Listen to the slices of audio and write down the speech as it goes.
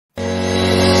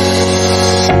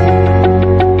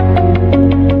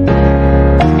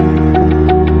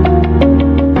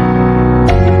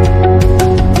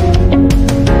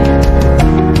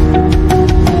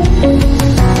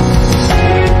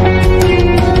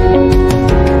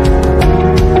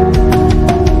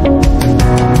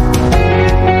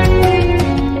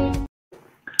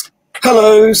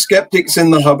Hello, skeptics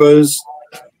in the hubbers.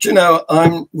 Do you know,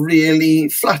 I'm really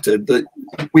flattered that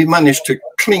we managed to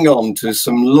cling on to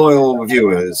some loyal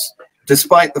viewers,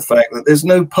 despite the fact that there's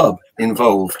no pub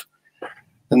involved.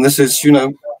 And this is, you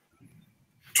know,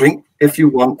 drink if you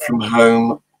want from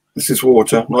home. This is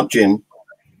water, not gin.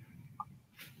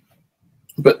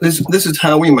 But this is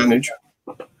how we manage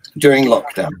during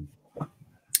lockdown.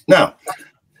 Now,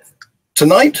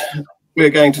 tonight, we're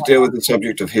going to deal with the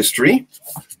subject of history.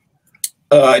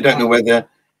 I don't know whether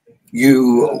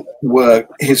you were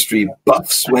history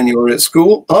buffs when you were at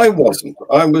school. I wasn't.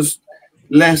 I was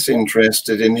less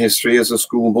interested in history as a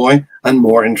schoolboy and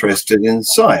more interested in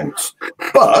science.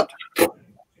 But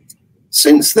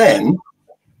since then,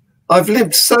 I've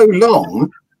lived so long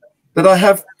that I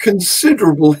have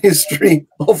considerable history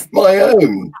of my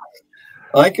own.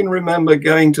 I can remember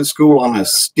going to school on a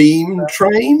steam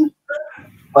train.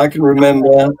 I can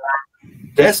remember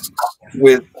desks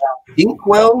with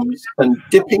inkwells and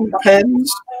dipping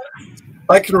pens.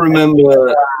 I can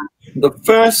remember the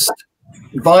first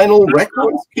vinyl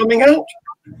records coming out.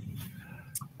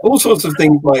 All sorts of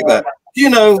things like that. You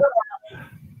know,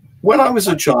 when I was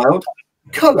a child,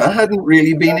 colour hadn't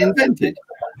really been invented.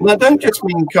 And I don't just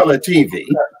mean colour TV,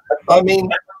 I mean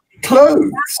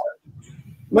clothes.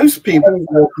 Most people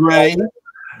wore grey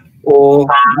or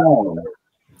brown.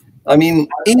 I mean,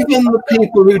 even the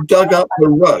people who dug up the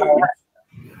road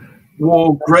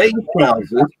wore grey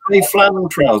trousers, grey flannel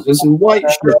trousers, and white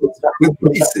shirts with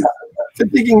braces for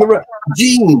digging the road.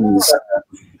 Jeans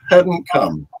hadn't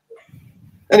come.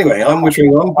 Anyway, I'm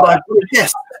wittering on, but I've got a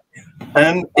guest,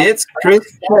 and it's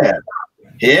Chris Hare.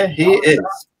 Here he is.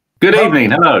 Good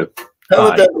evening. Hello.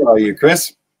 How the devil are you,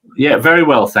 Chris? Yeah, very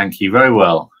well, thank you. Very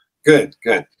well. Good,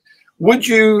 good. Would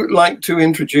you like to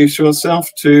introduce yourself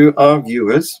to our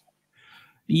viewers?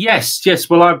 Yes.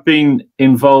 Well, I've been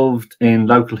involved in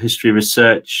local history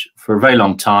research for a very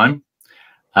long time.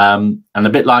 And a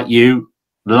bit like you,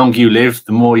 the longer you live,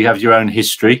 the more you have your own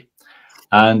history.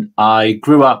 And I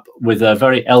grew up with a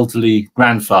very elderly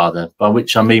grandfather, by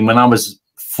which I mean when I was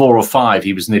 4 or 5,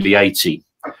 he was nearly 80.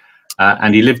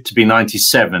 And he lived to be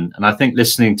 97. And I think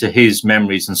listening to his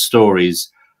memories and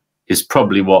stories is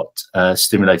probably what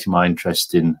stimulated my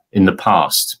interest in the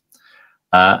past.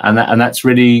 And that's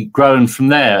really grown from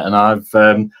there. And I've,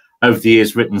 over the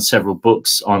years, written several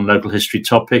books on local history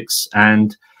topics.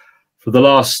 And for the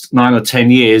last 9 or 10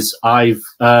 years, I've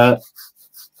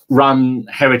run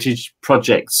heritage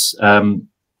projects,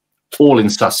 all in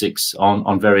Sussex,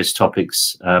 on various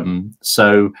topics.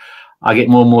 So I get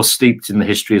more and more steeped in the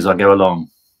history as I go along.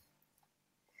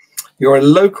 You're a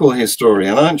local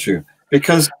historian, aren't you?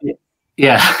 Because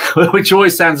yeah, which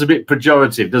always sounds a bit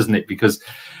pejorative, doesn't it? Because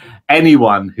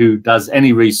anyone who does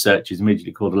any research is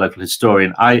immediately called a local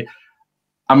historian. I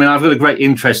mean, I've got a great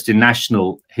interest in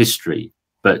national history,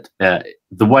 but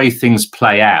the way things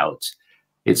play out,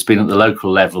 it's been at the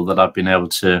local level that I've been able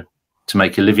to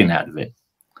make a living out of it.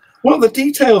 Well, the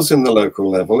details in the local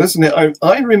level, isn't it?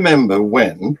 I remember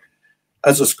when,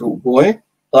 as a schoolboy,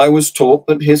 I was taught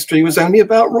that history was only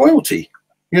about royalty,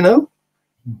 you know?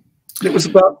 It was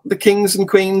about the kings and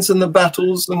queens and the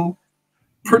battles, and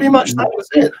pretty much that was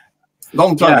it.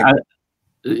 Long time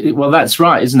ago. Well, that's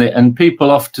right, isn't it? And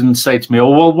people often say to me, oh,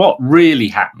 well, what really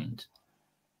happened?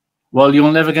 Well,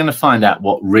 you're never going to find out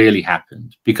what really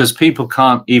happened, because people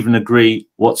can't even agree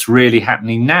what's really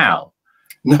happening now.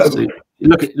 No. So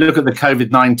look at the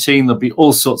COVID-19, there'll be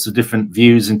all sorts of different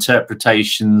views,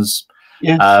 interpretations.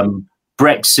 Yes.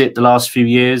 Brexit, the last few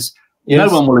years, yes.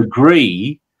 No one will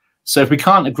agree. So if we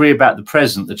can't agree about the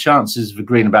present, the chances of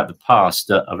agreeing about the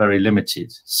past are very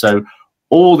limited. So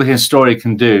all the historian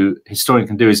can do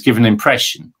is give an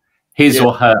impression, his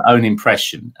or her own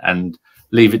impression, and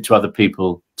leave it to other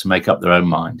people to make up their own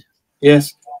mind.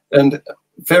 Yes, and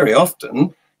very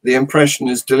often the impression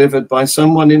is delivered by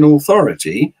someone in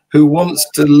authority who wants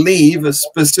to leave a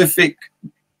specific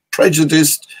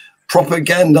prejudiced,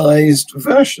 propagandized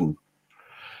version.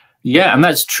 Yeah, and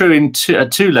that's true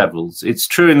at two levels. It's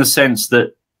true in the sense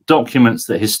that documents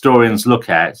that historians look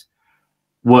at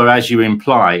were, as you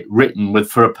imply, written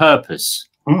for a purpose.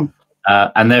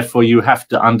 And therefore you have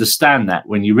to understand that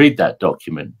when you read that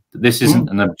document, that this isn't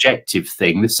an objective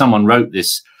thing, that someone wrote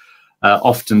this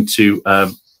often to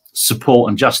support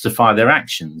and justify their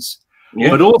actions.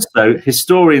 Yeah. But also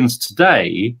historians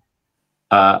today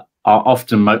are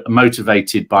often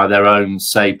motivated by their own,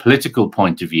 say, political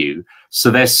point of view. So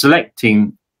they're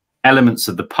selecting elements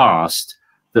of the past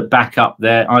that back up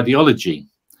their ideology.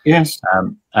 Yes.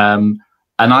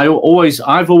 And I've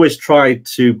always tried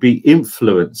to be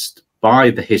influenced by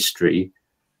the history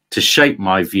to shape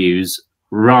my views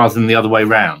rather than the other way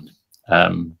around.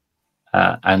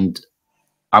 and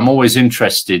I'm always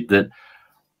interested that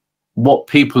what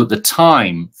people at the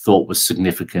time thought was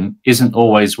significant isn't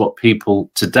always what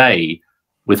people today,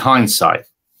 with hindsight,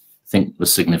 think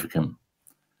was significant.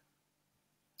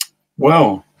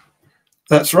 Well,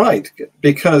 that's right,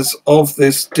 because of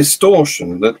this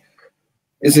distortion that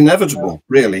is inevitable,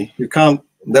 really. You can't,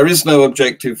 there is no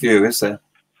objective view, is there?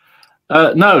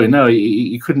 No,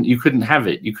 you couldn't have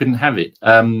it. You couldn't have it.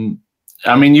 I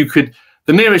mean, you could,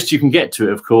 the nearest you can get to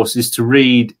it, of course, is to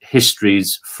read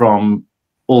histories from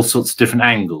all sorts of different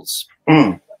angles.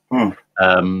 And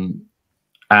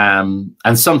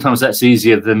sometimes that's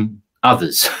easier than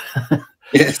others.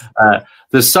 Yes.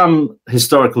 There's some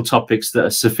historical topics that are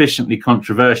sufficiently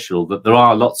controversial that there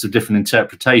are lots of different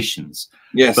interpretations.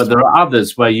 Yes. But there are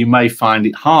others where you may find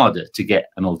it harder to get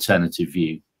an alternative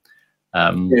view.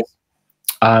 Yes.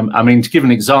 I mean, to give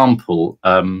an example,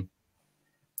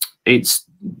 it's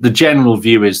the general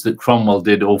view is that Cromwell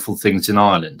did awful things in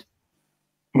Ireland.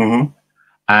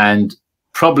 And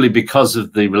probably because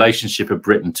of the relationship of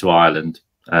Britain to Ireland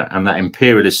and that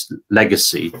imperialist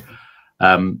legacy,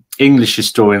 English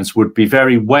historians would be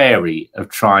very wary of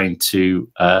trying to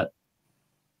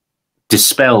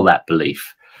dispel that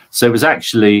belief. So it was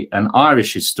actually an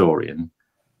Irish historian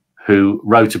who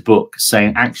wrote a book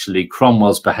saying actually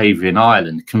Cromwell's behaviour in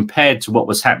Ireland, compared to what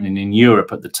was happening in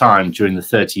Europe at the time during the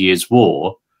 30 Years'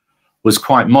 War, was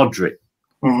quite moderate.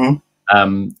 But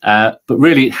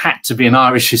really, it had to be an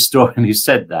Irish historian who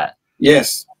said that.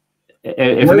 Yes.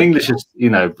 If an English, you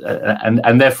know,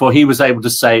 and therefore he was able to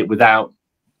say it without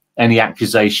any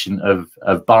accusation of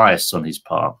bias on his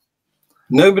part.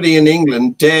 Nobody in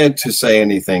England dared to say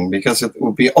anything because it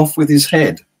would be off with his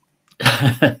head.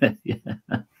 Yeah.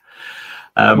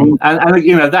 And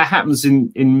you know, that happens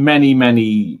in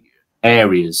many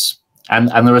areas, and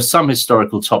there are some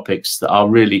historical topics that are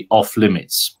really off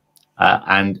limits,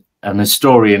 and an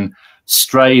historian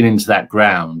straying into that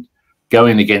ground,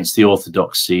 going against the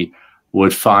orthodoxy,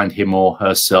 would find him or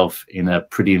herself in a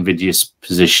pretty invidious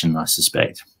position, I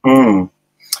suspect.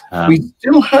 We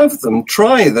still have them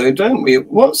try, though, don't we?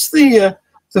 What's the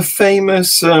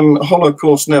famous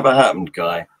Holocaust never happened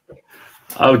guy?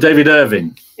 Oh, David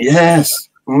Irving. Yes.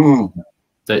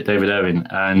 David Irving.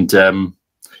 And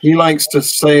he likes to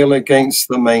sail against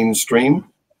the mainstream.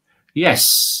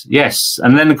 Yes, yes.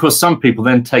 And then, of course, some people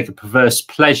then take a perverse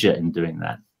pleasure in doing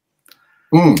that.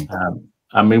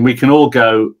 I mean, we can all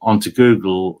go onto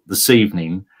Google this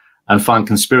evening and find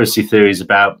conspiracy theories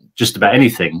about just about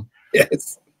anything.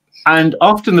 Yes. And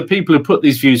often the people who put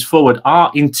these views forward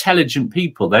are intelligent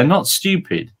people. They're not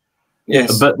stupid.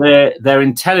 Yes. But their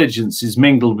intelligence is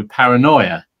mingled with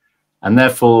paranoia, and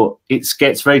therefore it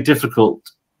gets very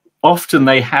difficult. Often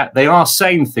they are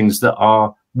saying things that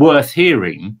are worth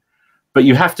hearing, but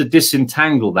you have to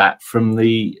disentangle that from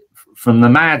the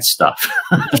mad stuff.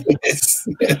 Yes.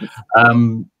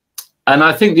 And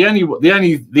I think the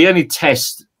only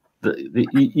test that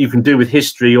you can do with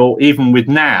history, or even with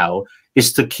now,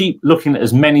 is to keep looking at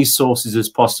as many sources as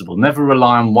possible. Never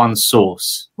rely on one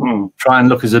source. Try and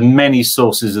look at as many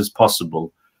sources as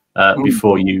possible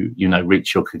before you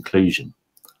reach your conclusion.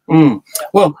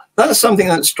 Well, that's something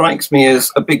that strikes me as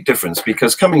a big difference,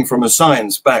 because coming from a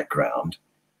science background,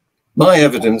 my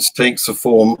evidence takes a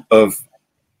form of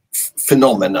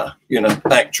phenomena,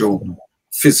 actual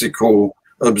physical,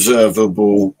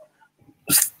 observable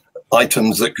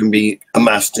items that can be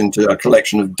amassed into a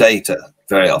collection of data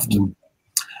very often.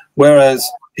 Whereas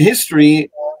history,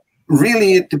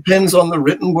 really, it depends on the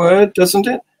written word, doesn't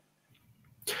it?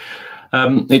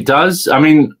 It does. I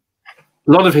mean,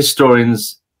 a lot of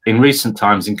historians in recent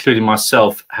times, including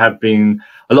myself, have been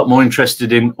a lot more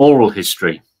interested in oral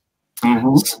history.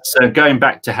 So going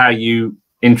back to how you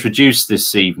introduced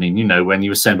this evening, when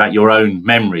you were saying about your own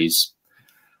memories,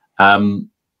 and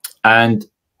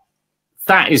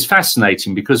that is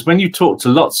fascinating, because when you talk to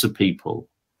lots of people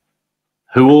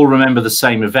who all remember the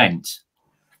same event,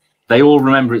 they all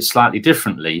remember it slightly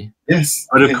differently. Yes.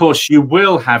 But of course, you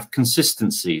will have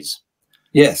consistencies.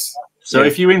 Yes. So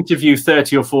if you interview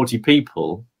 30 or 40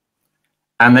 people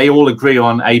and they all agree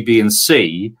on A, B, and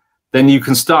C, then you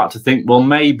can start to think, well,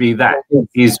 maybe that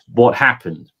is what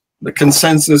happened. The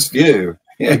consensus view.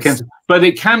 Yes. But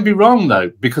it can be wrong,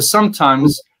 though, because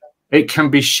sometimes it can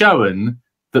be shown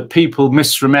that people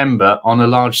misremember on a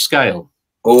large scale.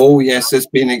 Oh, yes, there's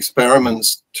been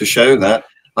experiments to show that.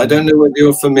 I don't know whether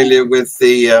you're familiar with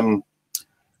the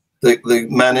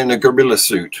man in a gorilla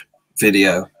suit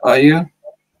video. Are you?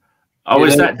 Oh,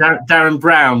 is that Darren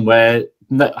Brown, where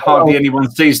hardly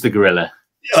anyone sees the gorilla?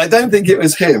 I don't think it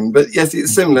was him, but yes,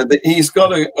 it's similar. He's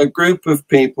got a group of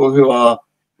people who are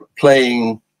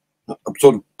playing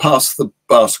sort of pass the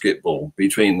basketball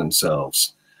between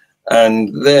themselves,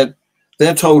 and they're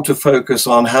told to focus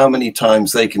on how many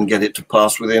times they can get it to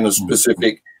pass within a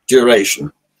specific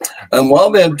duration. And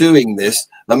while they're doing this,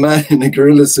 a man in a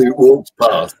gorilla suit walks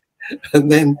past,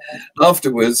 and then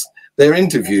afterwards they're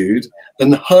interviewed,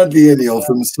 and hardly any of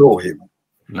them saw him.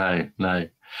 No.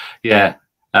 Yeah.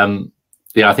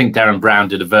 Yeah, I think Darren Brown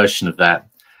did a version of that.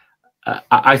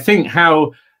 I think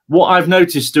what I've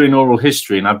noticed doing oral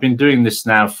history, and I've been doing this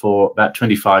now for about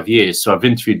 25 years, so I've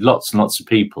interviewed lots and lots of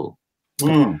people.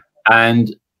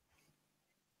 And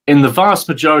in the vast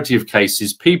majority of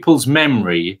cases, people's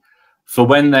memory for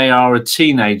when they are a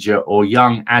teenager or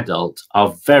young adult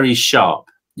are very sharp.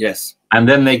 Yes. And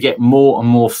then they get more and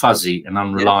more fuzzy and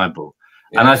unreliable.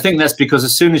 Yeah. And I think that's because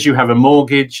as soon as you have a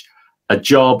mortgage, a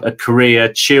job, a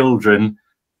career, children,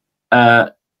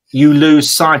 you lose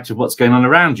sight of what's going on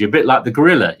around you, a bit like the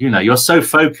gorilla. You know, you're so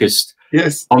focused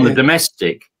on the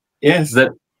domestic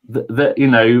that you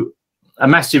know, a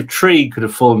massive tree could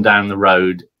have fallen down the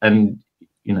road and,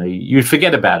 you know, you'd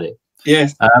forget about it.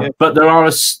 But there are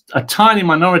a tiny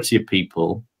minority of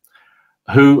people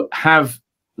who have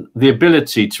the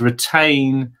ability to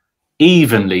retain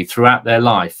evenly throughout their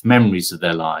life memories of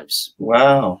their lives.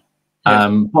 Wow.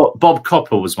 Bob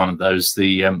Copper was one of those,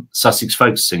 the Sussex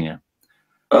folk singer.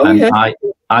 Oh, and yeah.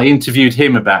 I interviewed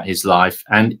him about his life,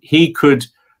 and he could,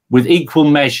 with equal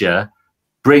measure,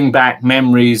 bring back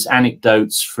memories,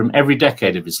 anecdotes from every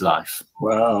decade of his life.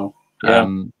 Wow.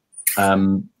 Yeah.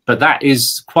 But that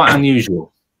is quite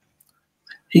unusual.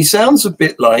 He sounds a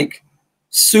bit like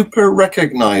super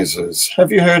recognizers.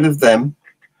 Have you heard of them?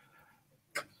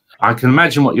 I can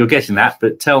imagine what you're getting at,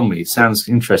 but tell me, it sounds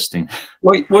interesting.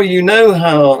 Well, you know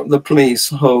how the police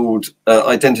hold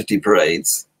identity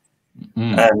parades,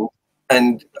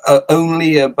 and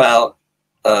only about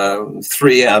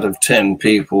 3 out of 10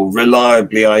 people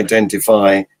reliably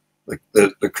identify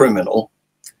the criminal.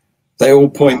 They all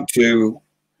point to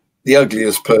the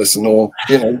ugliest person, or,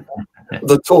 you know,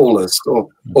 the tallest,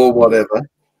 or whatever,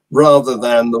 rather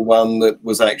than the one that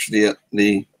was actually at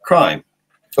the crime.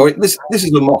 Or this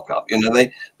is a mock-up. You know,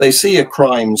 they see a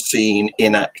crime scene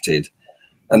enacted,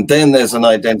 and then there's an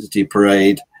identity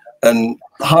parade, and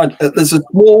there's a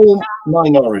small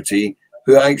minority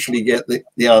who actually get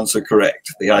the answer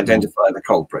correct. They identify the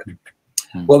culprit.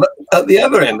 Well, at the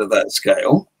other end of that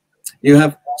scale, you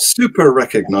have super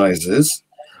recognizers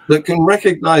that can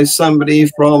recognize somebody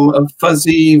from a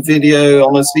fuzzy video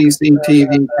on a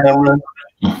CCTV camera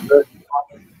that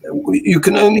you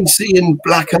can only see in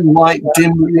black and white,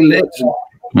 dimly lit.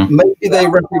 Maybe they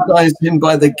recognize him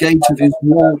by the gait of his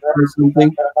walk or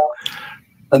something.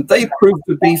 And they prove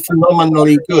to be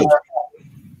phenomenally good.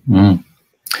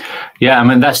 Yeah, I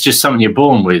mean, that's just something you're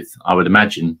born with, I would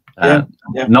imagine.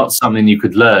 Not something you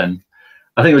could learn.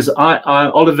 I think it was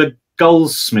Oliver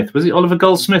Goldsmith. Was it Oliver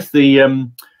Goldsmith, the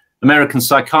American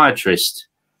psychiatrist?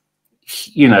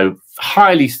 You know,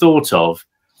 highly thought of,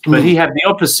 but he had the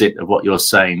opposite of what you're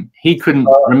saying. He couldn't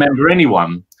remember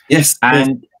anyone. Yes.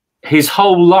 And his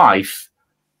whole life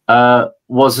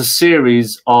was a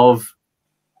series of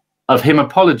him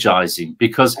apologizing,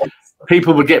 because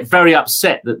people would get very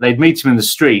upset that they'd meet him in the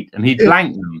street and he'd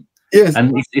blank them. Yes.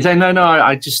 And he'd say, no,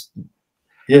 I just...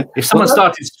 Yeah. If someone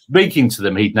started speaking to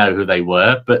them, he'd know who they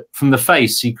were, but from the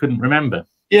face, he couldn't remember.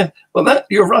 Yeah, well,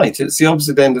 you're right. It's the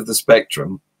opposite end of the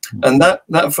spectrum. And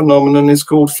that phenomenon is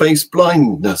called face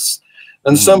blindness.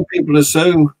 And some people are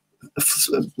so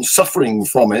suffering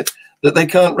from it that they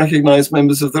can't recognize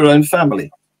members of their own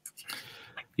family.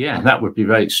 Yeah, that would be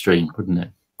very extreme, wouldn't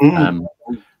it?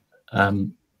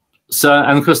 So,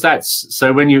 and of course,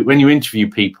 so when you interview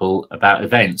people about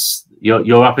events,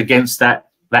 you're up against that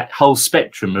whole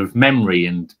spectrum of memory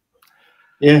and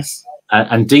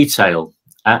and detail.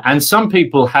 And some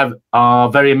people are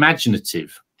very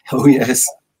imaginative. Oh yes.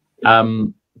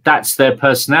 That's their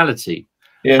personality.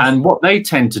 Yes. And what they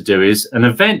tend to do is, an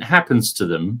event happens to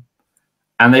them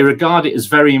and they regard it as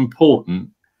very important,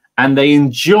 and they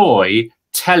enjoy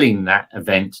telling that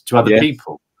event to other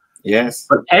people. Yes.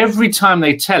 But every time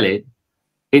they tell it,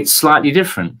 it's slightly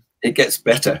different. It gets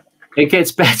better. It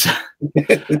gets better.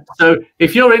 So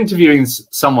if you're interviewing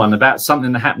someone about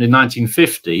something that happened in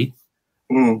 1950,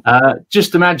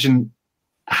 just imagine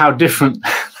how different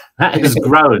that has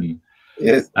grown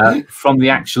from the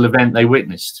actual event they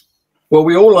witnessed. Well,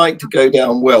 we all like to go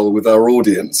down well with our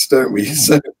audience, don't we?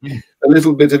 So a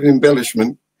little bit of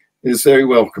embellishment is very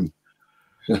welcome.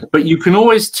 But you can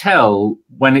always tell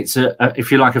when it's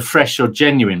if you like, a fresh or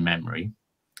genuine memory,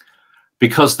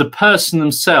 because the person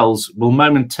themselves will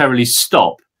momentarily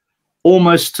stop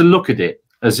almost to look at it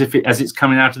as it's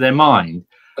coming out of their mind,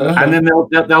 Uh-huh. and then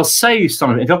they'll say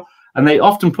something and go, and they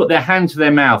often put their hand to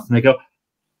their mouth and they go,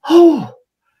 "Oh,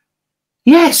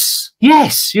 yes,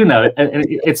 yes," you know, and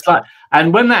it's like,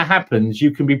 and when that happens,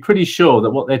 you can be pretty sure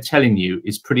that what they're telling you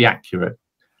is pretty accurate.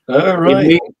 Oh,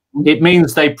 right. It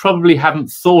means they probably haven't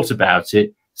thought about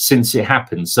it since it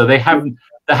happened, so there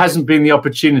hasn't been the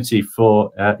opportunity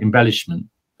for embellishment.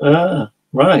 Ah,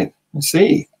 right. I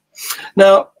see.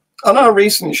 Now, on our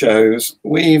recent shows,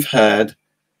 we've had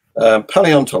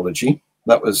paleontology.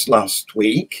 That was last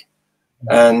week,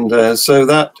 and so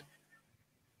that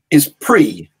is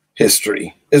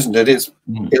pre-history, isn't it?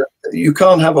 You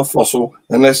can't have a fossil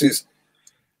unless it's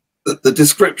the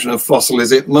description of fossil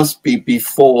is it must be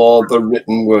before the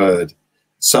written word,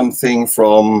 something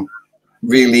from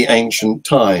really ancient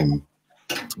time.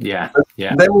 Yeah,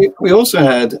 yeah. Then we also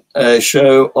had a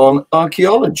show on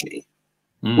archaeology,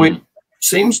 which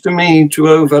seems to me to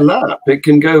overlap. It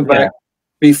can go back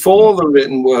before the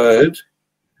written word,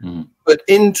 but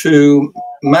into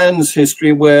man's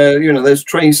history where, you know, there's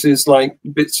traces like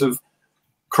bits of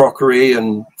crockery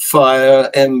and fire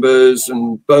embers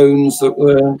and bones that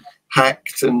were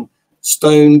hacked and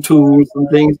stone tools and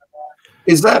things.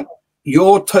 Is that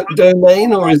your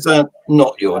domain, or is that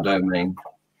not your domain?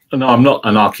 No, I'm not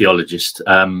an archaeologist.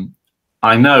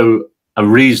 I know a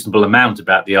reasonable amount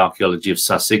about the archaeology of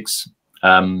Sussex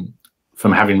from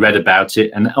having read about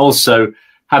it, and also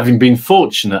having been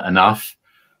fortunate enough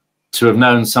to have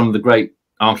known some of the great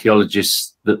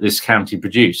archaeologists that this county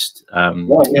produced,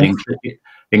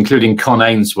 including Con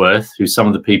Ainsworth, who some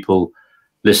of the people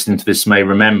listening to this may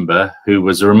remember, who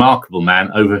was a remarkable man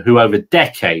who over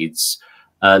decades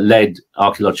led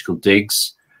archaeological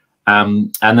digs.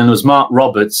 And then there was Mark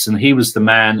Roberts, and he was the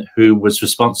man who was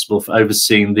responsible for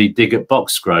overseeing the dig at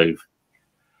Boxgrove,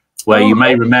 where you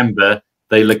may remember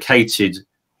they located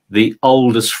the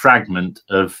oldest fragment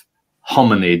of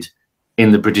hominid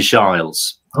in the British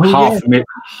Isles,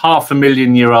 half a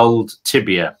million year old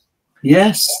tibia.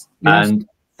 Yes. And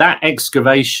that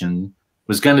excavation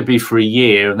was going to be for a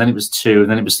year, and then it was 2,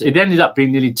 and then it ended up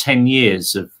being nearly 10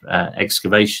 years of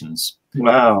excavations.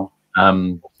 Wow.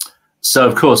 So,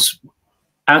 of course,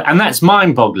 and that's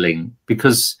mind-boggling,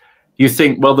 because you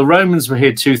think, well, the Romans were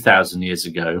here 2,000 years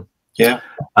ago. Yeah.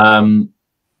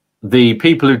 The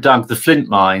people who dug the flint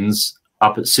mines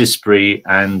up at Sisbury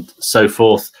and so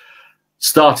forth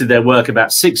started their work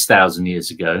about 6,000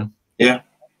 years ago. Yeah.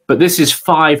 But this is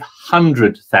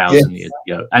 500,000 years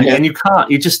ago. And you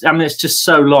can't, I mean, it's just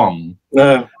so long.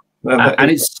 No.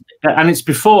 And it's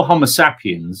before Homo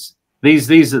sapiens.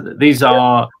 These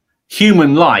are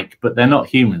human-like, but they're not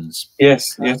humans.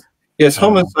 Yes.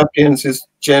 Homo sapiens is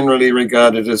generally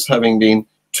regarded as having been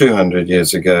 200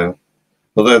 years ago,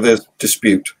 although there's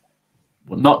dispute.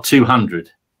 Well, not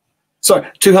 200. Sorry,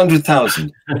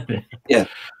 200,000. Yeah.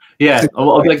 Yeah.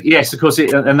 Well, yes, of course.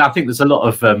 And I think there's a lot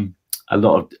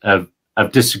of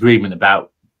disagreement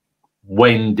about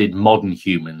when did modern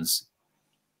humans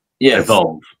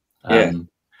evolve.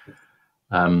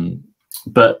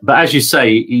 But as you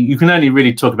say, you can only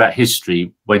really talk about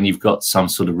history when you've got some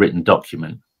sort of written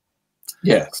document.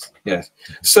 Yes.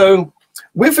 So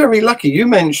we're very lucky. You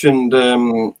mentioned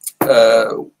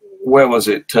where was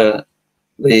it?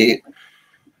 The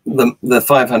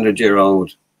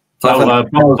 500-year-old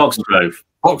Boxgrove.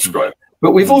 Boxgrove.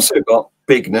 But we've also got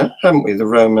Bigner, haven't we? The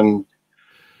Roman.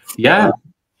 Yeah,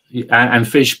 and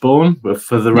Fishbourne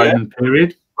for the Roman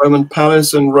period. Roman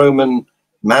palace and Roman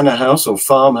manor house or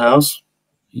farmhouse.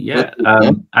 Yeah,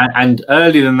 and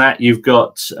earlier than that, you've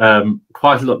got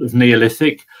quite a lot of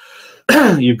Neolithic.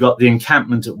 You've got the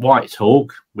encampment at Whitehawk,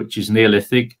 which is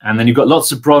Neolithic, and then you've got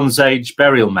lots of Bronze Age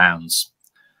burial mounds.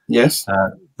 Yes.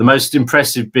 The most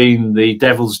impressive being the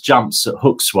Devil's Jumps at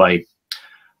Hooksway,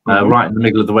 right in the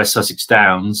middle of the West Sussex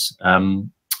Downs.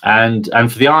 And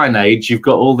for the Iron Age, you've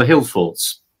got all the hill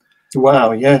forts.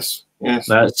 Wow, yes.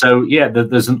 So, yeah,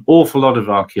 there's an awful lot of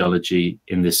archaeology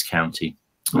in this county.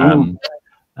 You're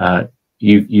not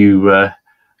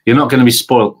going to be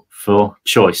spoilt for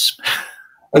choice.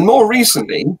 And more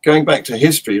recently, going back to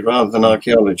history rather than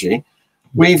archaeology,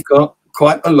 we've got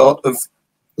quite a lot of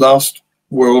Last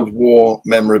World War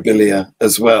memorabilia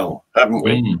as well, haven't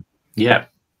we? Yeah.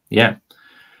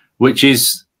 Which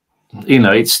is,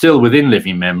 it's still within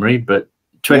living memory, but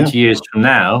 20 years from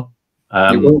now,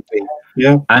 it won't be.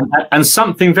 Yeah. And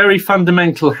something very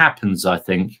fundamental happens, I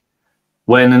think,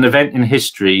 when an event in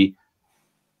history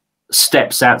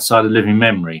steps outside of living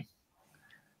memory.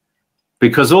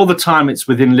 Because all the time it's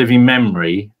within living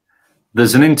memory,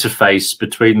 there's an interface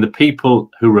between the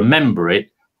people who remember it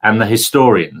and the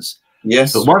historians.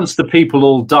 Yes. But once the people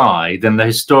all die, then the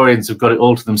historians have got it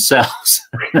all to themselves.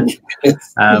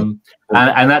 Yes. And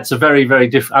that's a very, very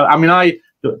different. I mean,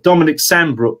 Dominic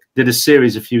Sandbrook did a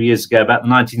series a few years ago about the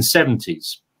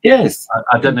 1970s. Yes.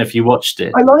 I don't know if you watched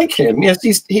it. I like him. Yes,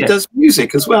 he does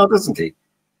music as well, doesn't he?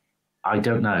 I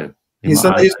don't know. He's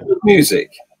done his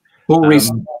music. More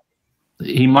recent.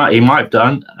 He might have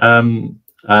done.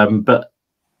 But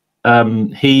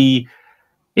he,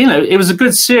 you know, it was a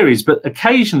good series, but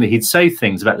occasionally he'd say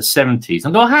things about the 70s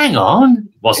and go, hang on,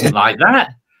 it wasn't like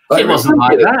that. It wasn't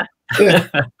like that. Yeah.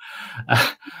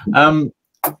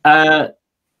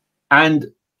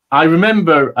 And I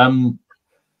remember, when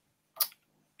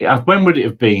would it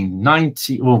have been?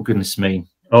 90, oh, goodness me.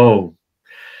 Oh,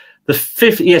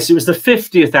 yes, it was the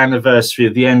 50th anniversary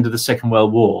of the end of the Second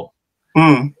World War.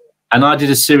 Mm. And I did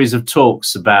a series of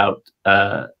talks about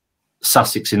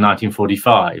Sussex in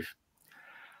 1945.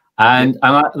 And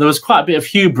there was quite a bit of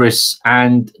hubris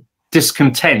and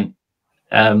discontent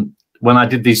when I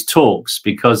did these talks,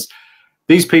 because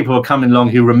these people were coming along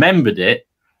who remembered it.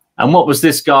 And what was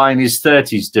this guy in his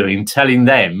 30s doing, telling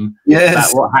them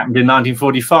about what happened in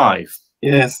 1945?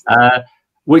 Yes.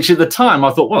 Which at the time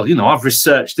I thought, well, you know, I've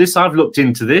researched this, I've looked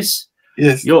into this.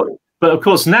 Yes. But of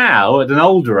course now, at an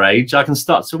older age, I can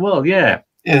start to, well, yeah.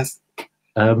 Yes.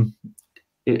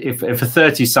 If a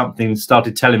 30-something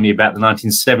started telling me about the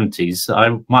 1970s,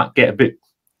 I might get a bit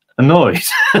annoyed.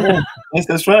 Yeah. Yes,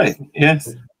 that's right.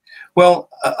 Yes. Well,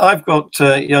 I've got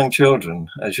young children,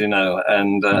 as you know,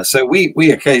 and so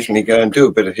we occasionally go and do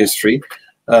a bit of history.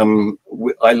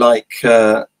 I like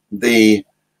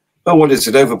what is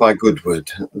it, over by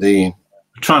Goodwood? The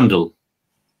Trundle.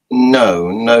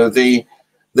 No, the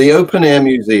open air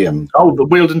museum. Oh, the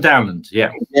Weald and Downland.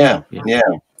 Yeah.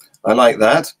 I like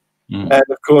that. And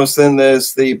of course, then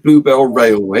there's the Bluebell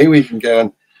Railway. We can go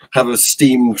and have a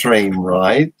steam train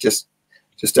ride just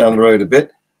down the road a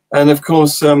bit. And of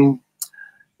course,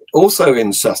 also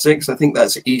in Sussex, I think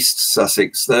that's East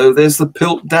Sussex, though, there's the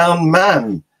Piltdown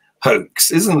Man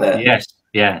hoax, isn't there? Yes,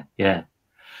 yeah.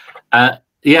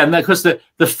 And of course,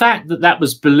 the fact that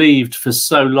was believed for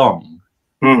so long,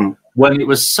 when it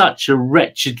was such a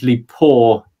wretchedly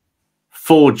poor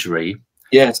forgery,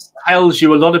 tells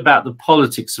you a lot about the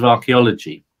politics of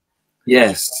archaeology.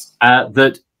 Yes.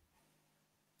 That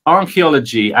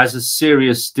archaeology as a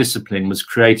serious discipline was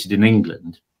created in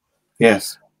England.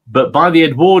 Yes. But by the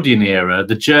Edwardian era,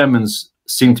 the Germans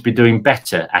seemed to be doing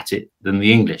better at it than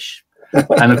the English.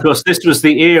 And of course, this was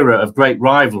the era of great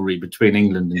rivalry between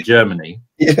England and Germany.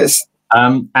 Yes.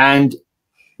 And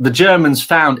the Germans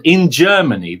found in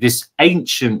Germany this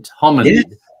ancient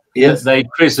hominid that they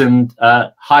christened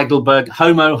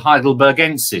Homo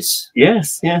heidelbergensis.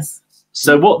 Yes.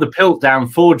 So what the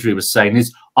Piltdown forgery was saying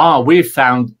is, we've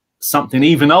found something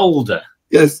even older.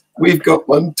 Yes, we've got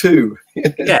one too.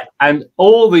 Yeah, and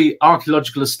all the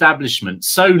archaeological establishment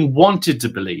so wanted to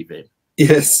believe it.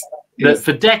 Yes. That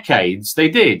for decades they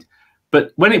did.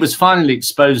 But when it was finally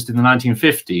exposed in the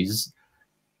 1950s,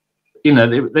 you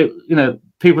know,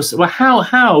 people said, well,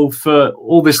 how for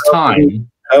all this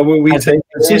time how will we take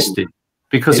persisted?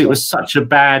 Because it was such a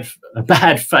bad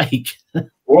fake.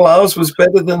 Well, ours was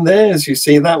better than theirs, you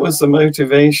see. That was the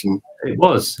motivation. It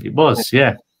was,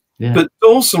 yeah. But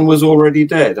Dawson was already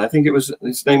dead. I think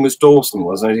his name was Dawson,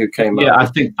 wasn't it? Who came up? Yeah,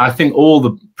 I think all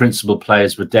the principal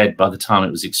players were dead by the time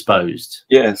it was exposed.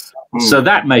 Yes. So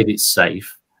that made it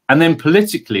safe. And then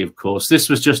politically, of course, this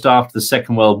was just after the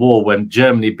Second World War, when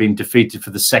Germany had been defeated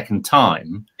for the second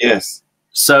time. Yes.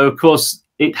 So of course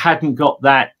it hadn't got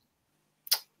that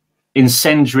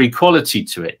incendiary quality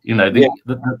to it. You know,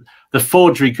 the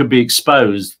forgery could be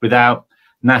exposed without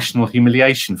national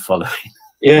humiliation following.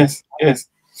 Yes.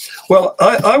 Well,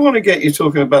 I want to get you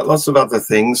talking about lots of other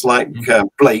things, like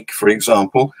Blake, for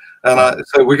example. And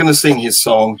so we're going to sing his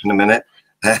song in a minute.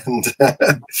 And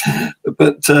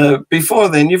but before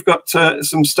then, you've got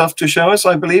some stuff to show us,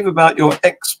 I believe, about your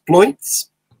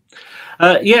exploits.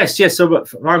 Yes. So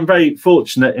I'm very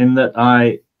fortunate in that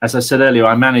as I said earlier,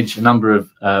 I manage a number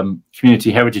of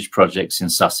community heritage projects in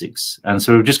Sussex. And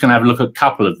so we're just going to have a look at a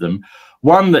couple of them.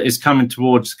 One that is coming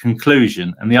towards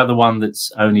conclusion, and the other one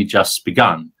that's only just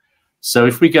begun. So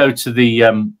if we go to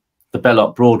the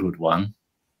Belloc Broadwood one.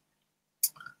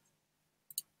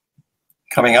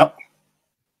 Coming up.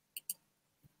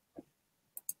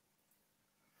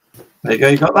 There you go,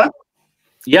 you got that?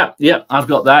 Yeah, I've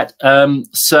got that.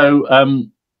 So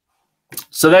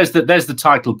there's the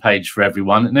title page for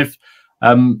everyone. And if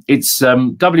it's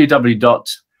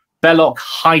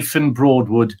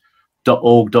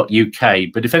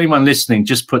www.belloc-broadwood.org.uk. But if anyone listening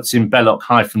just puts in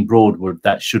Belloc-Broadwood,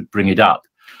 that should bring it up.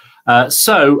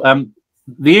 So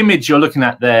the image you're looking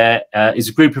at there is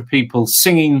a group of people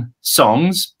singing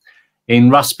songs in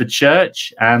Rusford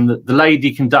Church, and the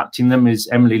lady conducting them is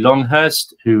Emily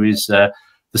Longhurst, who is the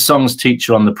songs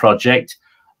teacher on the project,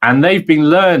 and they've been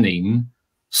learning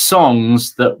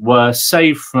songs that were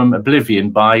saved from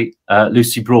oblivion by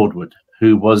Lucy Broadwood,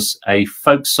 who was a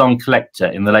folk song collector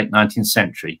in the late 19th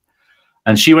century.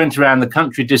 And she went around the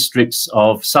country districts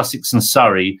of Sussex and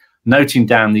Surrey noting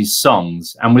down these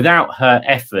songs, and without her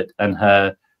effort and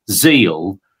her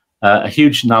zeal, a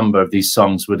huge number of these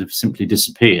songs would have simply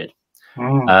disappeared.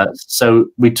 So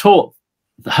we taught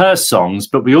her songs,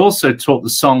 but we also taught the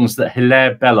songs that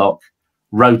Hilaire Belloc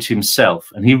wrote himself,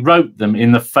 and he wrote them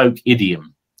in the folk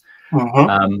idiom.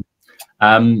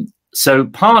 So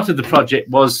part of the project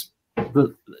was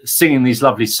singing these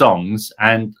lovely songs,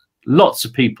 and lots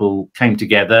of people came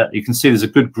together. You can see there's a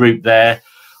good group there.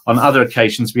 On other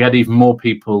occasions, we had even more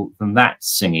people than that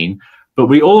singing, but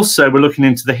we also were looking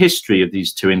into the history of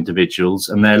these two individuals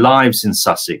and their lives in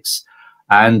Sussex.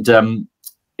 And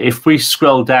if we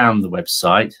scroll down the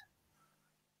website,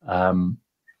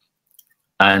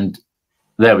 and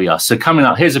there we are. So coming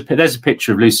up, there's a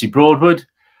picture of Lucy Broadwood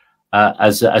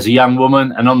as a young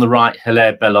woman, and on the right,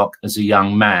 Hilaire Belloc as a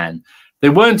young man. They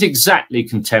weren't exactly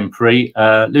contemporary.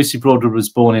 Lucy Broadwood was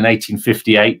born in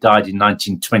 1858, died in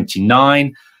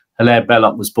 1929. Hilaire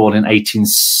Belloc was born in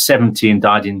 1870 and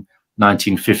died in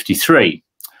 1953.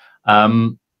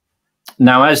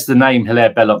 Now, as the name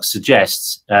Hilaire Belloc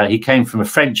suggests, he came from a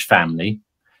French family.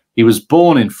 He was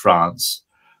born in France,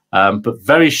 but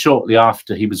very shortly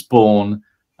after he was born,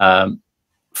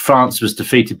 France was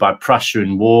defeated by Prussia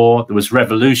in war. There was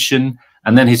revolution,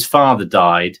 and then his father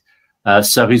died.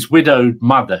 So his widowed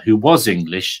mother, who was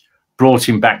English, brought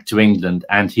him back to England,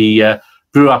 and he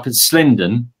grew up at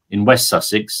Slindon in West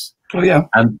Sussex. Oh, yeah.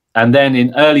 And then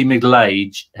in early middle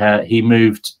age, he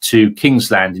moved to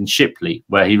Kingsland in Shipley,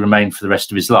 where he remained for the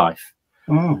rest of his life.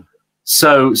 Oh.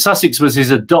 So Sussex was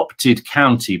his adopted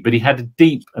county, but he had a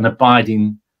deep and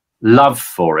abiding love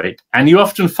for it. And you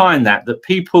often find that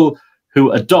people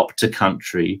who adopt a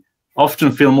country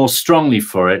often feel more strongly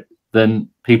for it than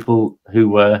people who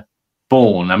were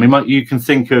born. I mean, you can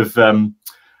think of,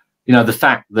 you know, the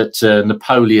fact that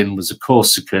Napoleon was a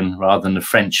Corsican rather than a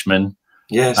Frenchman.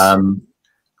 Yes.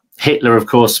 Hitler, of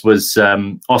course, was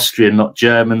Austrian, not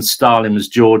German. Stalin was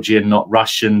Georgian, not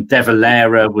Russian. De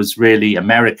Valera was really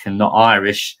American, not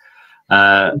Irish.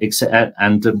 I mean,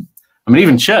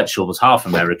 even Churchill was half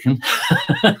American.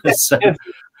 So,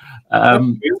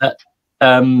 and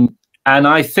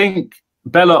I think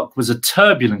Belloc was a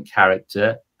turbulent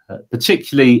character,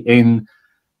 particularly in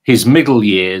his middle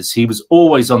years. He was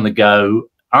always on the go,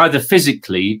 either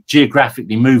physically,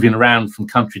 geographically moving around from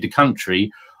country to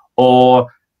country, or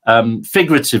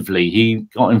figuratively. He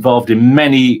got involved in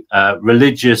many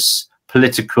religious,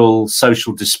 political,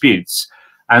 social disputes.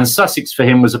 And Sussex for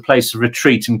him was a place of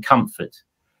retreat and comfort.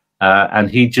 And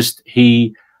he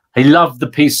loved the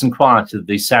peace and quiet of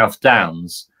the South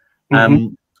Downs.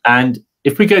 And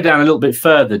if we go down a little bit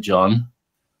further, John.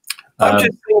 I'm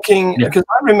just thinking, because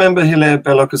I remember Hilaire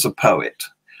Belloc as a poet.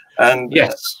 And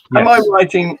yes. Am I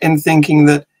right in thinking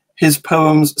that his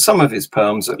poems, some of his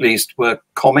poems at least, were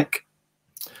comic?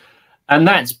 And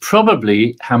that's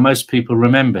probably how most people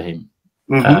remember him.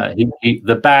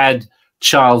 The Bad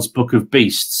Child's Book of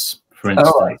Beasts, for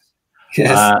instance. Oh, right.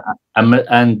 Yes.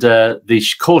 And the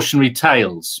cautionary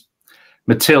tales.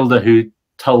 Matilda, who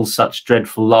told such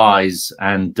dreadful lies,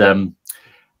 and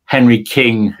Henry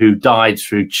King, who died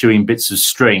through chewing bits of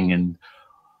string. And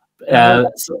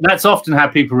so that's often how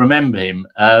people remember him,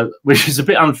 which is a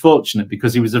bit unfortunate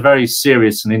because he was a very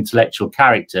serious and intellectual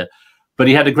character, but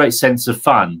he had a great sense of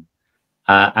fun,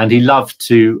 and he loved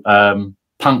to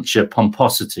puncture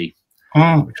pomposity,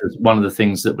 which was one of the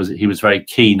things that he was very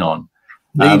keen on.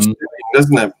 Doesn't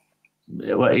it?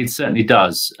 Well, it certainly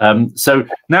does. So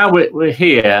now we're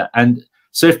here, and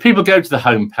so if people go to the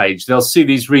homepage, they'll see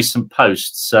these recent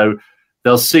posts. So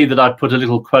they'll see that I put a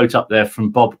little quote up there from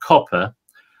Bob Copper.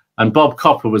 And Bob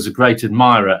Copper was a great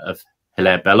admirer of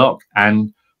Hilaire Belloc,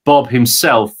 and Bob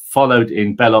himself followed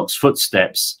in Belloc's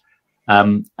footsteps.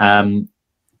 Belloc's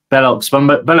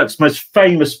most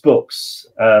famous books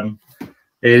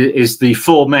is The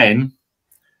Four Men,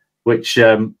 which,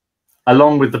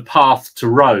 along with The Path to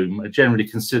Rome, are generally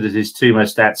considered his two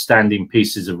most outstanding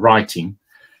pieces of writing.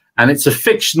 And it's a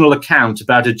fictional account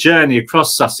about a journey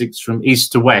across Sussex from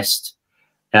east to west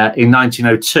in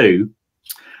 1902.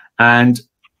 And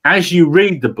as you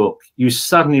read the book, you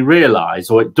suddenly realize,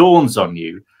 or it dawns on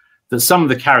you, that some of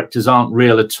the characters aren't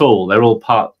real at all. They're all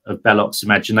part of Belloc's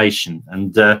imagination.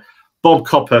 And Bob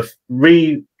Copper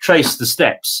retraced the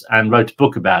steps and wrote a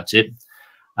book about it.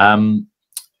 And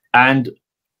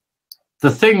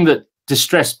the thing that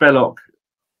distressed Belloc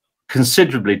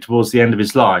considerably towards the end of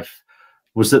his life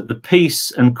was that the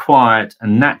peace and quiet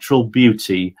and natural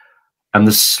beauty and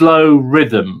the slow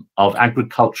rhythm of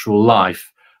agricultural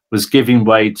life was giving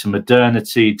way to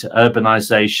modernity, to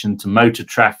urbanization, to motor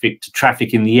traffic, to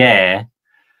traffic in the air.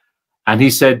 And he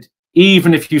said,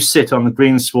 even if you sit on the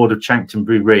greensward of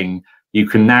Chanctonbury Ring, you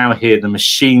can now hear the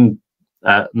machine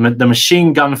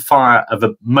gun fire of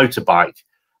a motorbike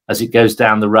as it goes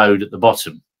down the road at the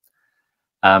bottom.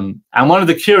 And one of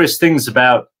the curious things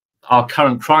about our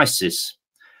current crisis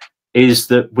is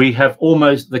that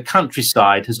the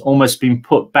countryside has almost been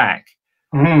put back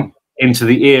into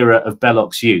the era of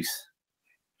Belloc's youth.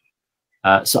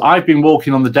 So I've been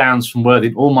walking on the downs from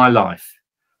Worthing all my life,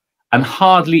 and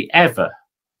hardly ever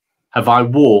have I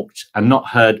walked and not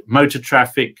heard motor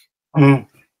traffic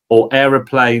or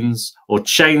aeroplanes or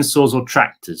chainsaws or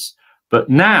tractors. But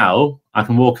now I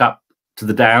can walk up to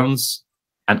the downs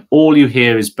and all you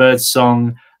hear is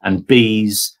birdsong and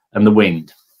bees and the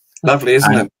wind. Lovely,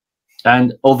 isn't it?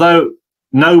 And although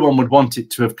no one would want it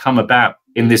to have come about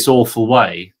in this awful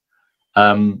way,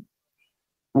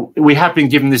 we have been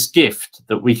given this gift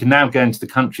that we can now go into the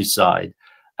countryside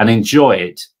and enjoy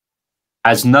it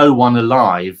as no one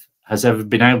alive has ever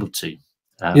been able to.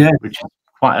 Which is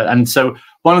quite. And so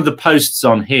one of the posts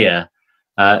on here,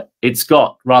 it's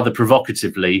got rather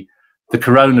provocatively the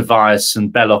coronavirus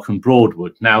and Belloc and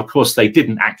Broadwood. Now, of course, they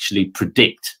didn't actually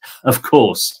predict, of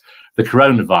course, the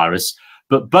coronavirus,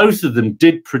 but both of them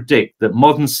did predict that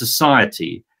modern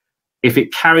society, if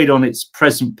it carried on its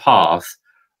present path,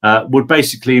 would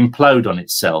basically implode on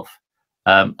itself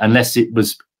unless it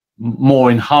was more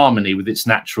in harmony with its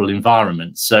natural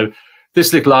environment. So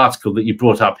this little article that you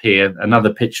brought up here,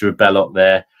 another picture of Belloc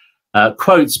there,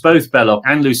 quotes both Belloc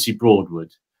and Lucy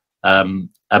Broadwood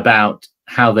about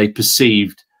how they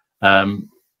perceived the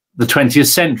 20th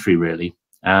century, really.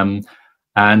 And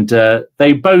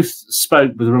they both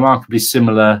spoke with a remarkably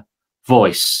similar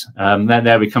voice.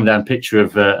 There we come down, picture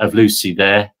of Lucy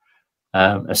there,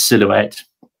 a silhouette.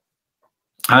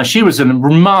 She was a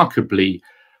remarkably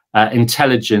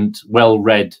intelligent,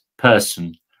 well-read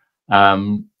person.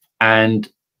 And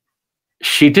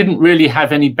she didn't really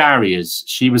have any barriers.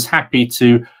 She was happy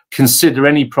to consider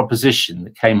any proposition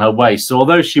that came her way. So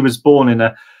although she was born in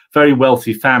a very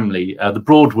wealthy family, the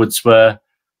Broadwoods were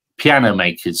piano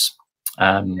makers.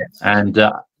 And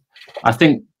I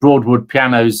think Broadwood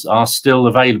pianos are still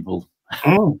available.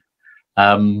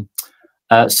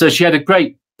 So she had a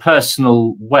great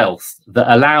personal wealth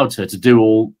that allowed her to do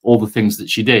all the things that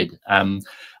she did.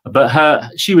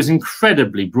 But she was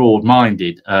incredibly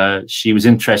broad-minded. She was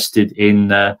interested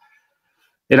in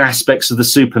aspects of the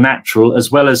supernatural as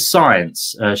well as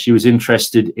science. She was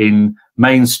interested in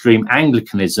mainstream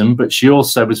Anglicanism, but she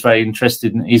also was very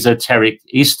interested in esoteric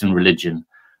Eastern religion.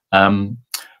 And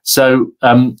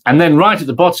then right at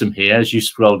the bottom here, as you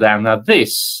scroll down, now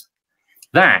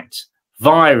that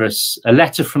virus, a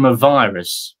letter from a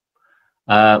virus,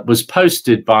 was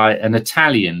posted by an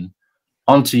Italian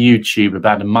onto YouTube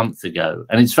about a month ago.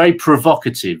 And it's very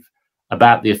provocative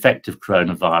about the effect of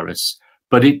coronavirus,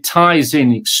 but it ties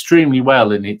in extremely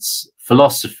well in its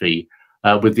philosophy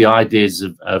with the ideas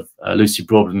of Lucy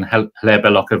Broadwood and Hilaire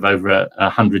Belloc of over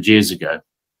 100 years ago.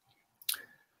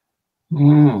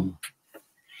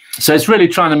 So it's really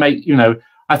trying to make,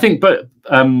 I think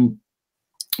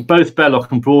both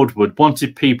Belloc and Broadwood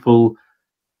wanted people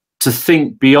to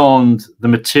think beyond the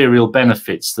material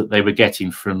benefits that they were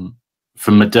getting from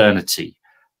modernity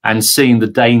and seeing the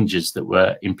dangers that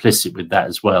were implicit with that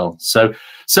as well. So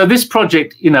this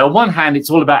project, on one hand,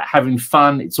 it's all about having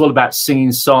fun. It's all about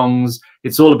singing songs.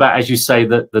 It's all about, as you say,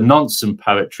 the nonsense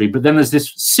poetry. But then there's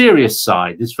this serious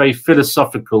side, this very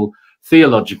philosophical,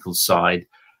 theological side.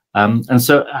 And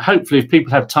so hopefully if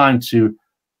people have time to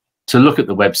look at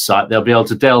the website, they'll be able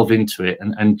to delve into it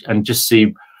and just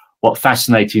see what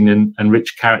fascinating and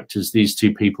rich characters these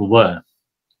two people were.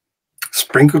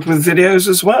 Sprinkled with videos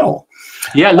as well.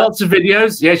 Yeah, lots of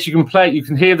videos. Yes, you can play it. You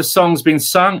can hear the songs being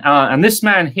sung. And this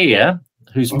man here,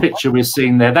 whose picture we're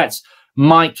seeing there, that's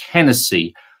Mike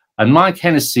Hennessy. And Mike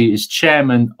Hennessy is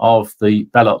chairman of the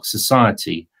Belloc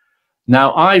Society.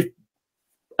 Now, I've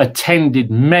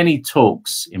attended many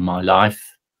talks in my life,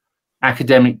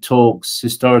 academic talks,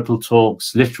 historical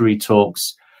talks, literary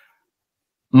talks.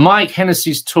 Mike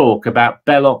Hennessy's talk about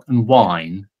Belloc and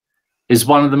wine is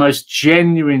one of the most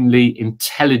genuinely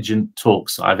intelligent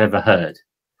talks I've ever heard.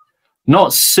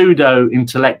 Not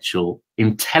pseudo-intellectual,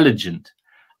 intelligent.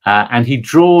 And he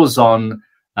draws on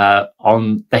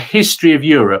on the history of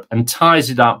Europe and ties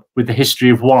it up with the history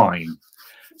of wine.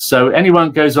 So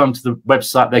anyone goes onto the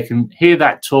website, they can hear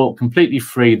that talk completely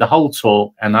free, the whole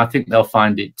talk, and I think they'll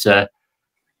find it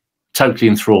totally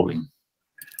enthralling.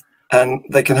 And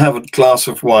they can have a glass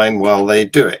of wine while they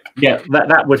do it. Yeah,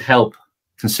 that would help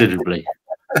considerably.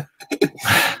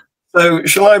 So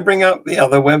shall I bring up the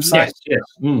other website? Yes, yes.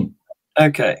 Mm.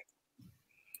 Okay.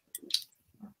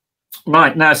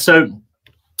 Right, now, so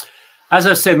as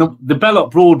I said, the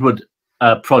Belloc Broadwood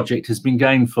project has been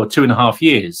going for 2.5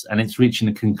 years, and it's reaching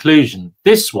a conclusion.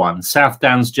 This one, South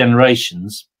Downs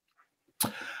Generations,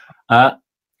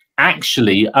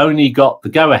 actually only got the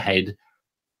go-ahead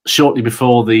shortly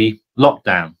before the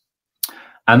lockdown.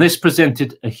 And this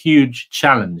presented a huge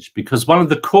challenge, because one of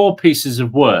the core pieces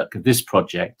of work of this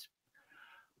project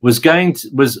was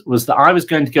that I was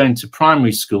going to go into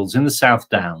primary schools in the South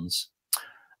Downs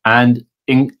and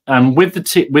with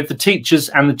the teachers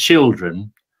and the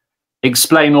children,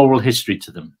 explain oral history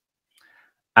to them.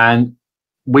 And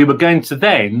we were going to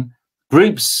then,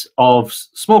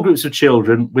 small groups of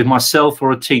children with myself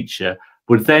or a teacher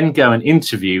would then go and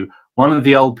interview one of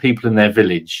the old people in their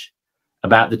village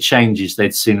about the changes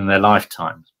they'd seen in their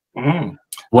lifetime. Mm.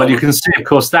 Well, you can see, of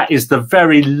course, that is the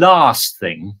very last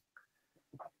thing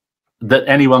that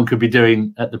anyone could be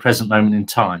doing at the present moment in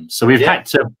time. So we've had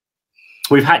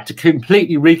to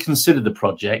completely reconsider the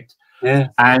project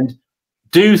and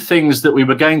do things that we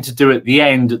were going to do at the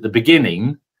end at the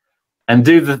beginning, and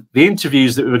do the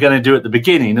interviews that we were going to do at the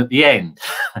beginning at the end.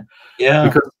 Yeah.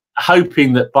 Because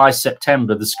hoping that by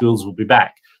September the schools will be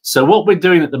back. So what we're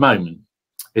doing at the moment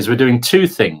is we're doing two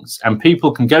things, and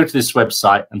people can go to this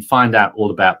website and find out all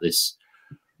about this.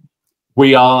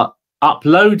 We are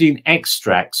uploading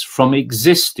extracts from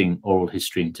existing oral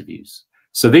history interviews.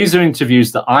 So these are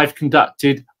interviews that I've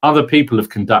conducted, other people have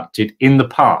conducted in the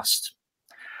past.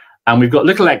 And we've got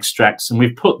little extracts and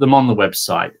we've put them on the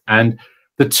website. And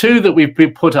the two that we've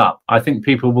put up, I think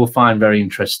people will find very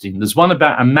interesting. There's one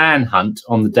about a manhunt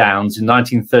on the Downs in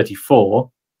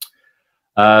 1934,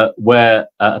 where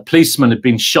a policeman had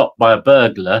been shot by a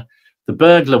burglar. The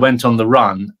burglar went on the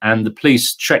run and the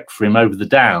police trekked for him over the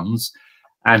Downs,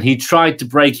 and he tried to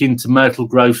break into Myrtle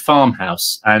Grove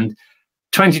farmhouse. And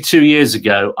 22 years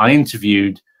ago, I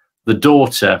interviewed the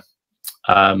daughter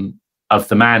of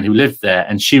the man who lived there,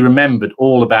 and she remembered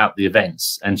all about the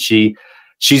events, and she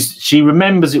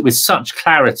remembers it with such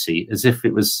clarity as if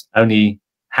it was only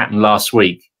happened last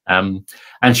week. And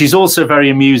she's also very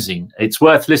amusing. It's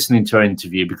worth listening to her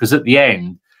interview, because at the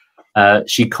end,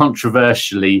 she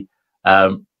controversially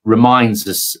reminds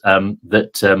us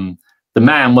that the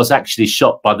man was actually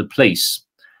shot by the police,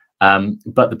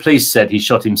 but the police said he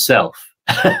shot himself.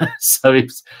 So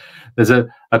there's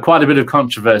quite a bit of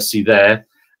controversy there.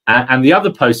 And the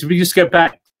other post, if we just go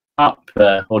back up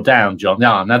or down, John,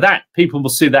 now that people will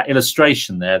see that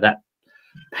illustration there, that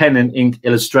pen and ink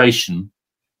illustration,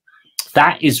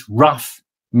 that is rough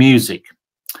music.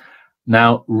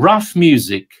 Now, rough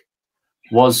music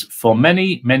was for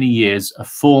many, many years a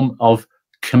form of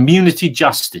community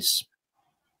justice.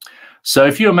 So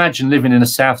if you imagine living in a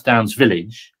South Downs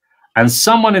village and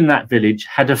someone in that village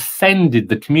had offended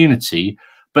the community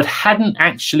but hadn't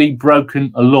actually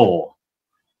broken a law,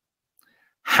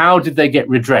 how did they get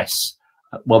redress?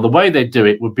 Well, the way they do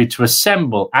it would be to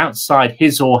assemble outside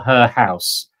his or her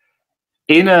house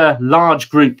in a large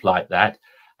group like that.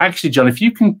 Actually, John, if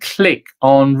you can click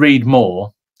on read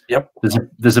more,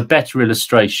 there's a better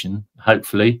illustration,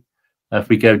 hopefully. If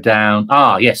we go down,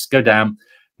 yes, go down.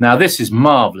 Now, this is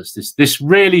marvelous. This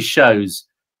really shows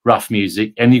rough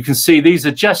music, and you can see these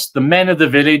are just the men of the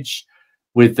village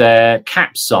with their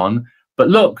caps on. But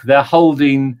look, they're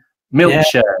holding milk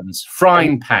churns,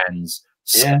 frying pans,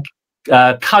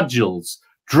 cudgels,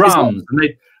 drums, and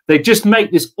they just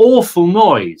make this awful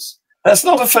noise. That's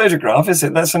not a photograph, is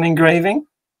it? That's an engraving?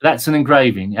 That's an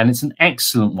engraving, and it's an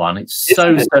excellent one. It's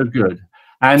so good.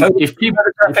 And if people,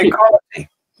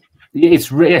 it's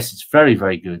very,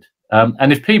 very good.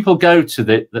 And if people go to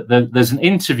there's an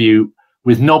interview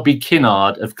with Nobby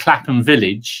Kinnard of Clapham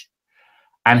Village,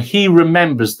 and he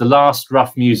remembers the last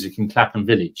rough music in Clapham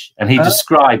Village, and he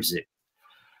describes it.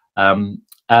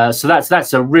 So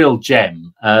that's a real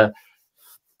gem.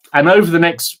 And over the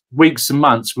next weeks and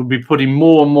months, we'll be putting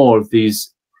more and more of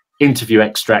these interview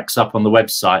extracts up on the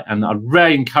website, and I'd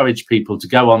really encourage people to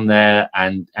go on there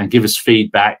and give us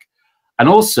feedback. And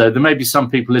also, there may be some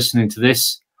people listening to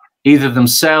this, either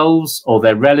themselves or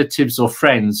their relatives or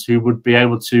friends, who would be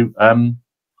able to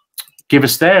give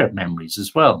us their memories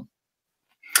as well.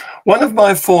 One of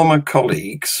my former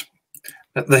colleagues,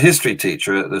 the history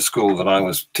teacher at the school that I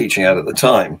was teaching at the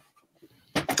time,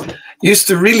 used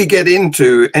to really get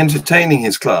into entertaining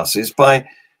his classes by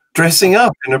dressing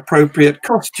up in appropriate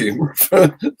costume for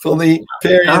the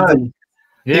period that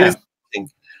he was teaching.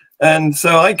 And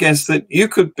so I guess that you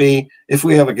could be, if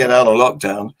we ever get out of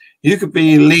lockdown, you could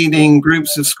be leading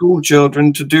groups of school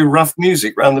children to do rough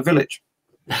music around the village.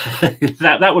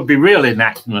 that would be real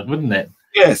enactment, wouldn't it?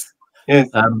 Yes. Yes.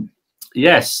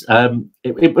 Yes.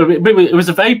 It was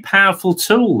a very powerful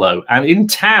tool, though. And in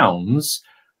towns,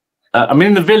 I mean,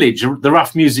 in the village, the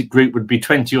rough music group would be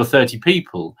 20 or 30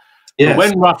 people. Yes. But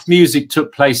when rough music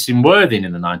took place in Worthing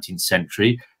in the 19th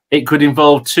century, it could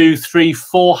involve 200, 300,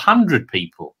 400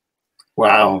 people.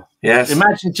 Wow. Yes.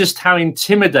 Imagine just how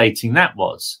intimidating that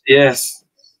was. Yes.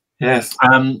 Yes.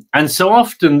 And so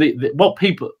often, what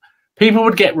people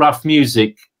would get rough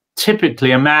music.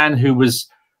 Typically, a man who was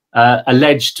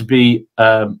alleged to be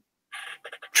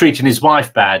treating his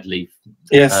wife badly,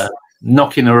 yes,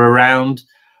 knocking her around,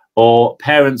 or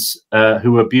parents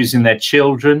who were abusing their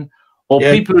children, or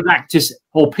people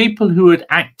who had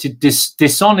acted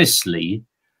dishonestly,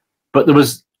 but there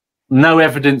was no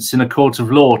evidence in a court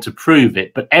of law to prove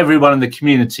it. But everyone in the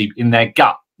community, in their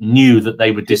gut, knew that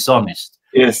they were dishonest.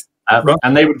 Yes,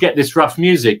 and they would get this rough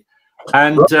music,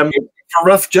 and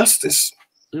rough justice.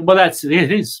 Well, it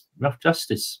is rough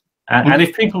justice. And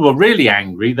if people were really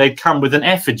angry, they'd come with an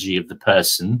effigy of the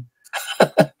person,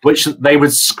 which they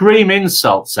would scream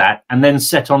insults at and then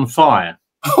set on fire.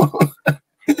 I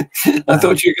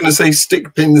thought you were going to say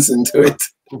stick pins into it.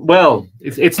 Well,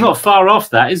 it's not far off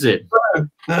that, is it?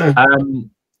 No.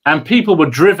 And people were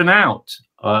driven out.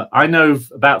 I know of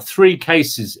about 3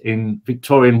 cases in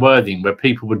Victorian Worthing where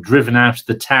people were driven out of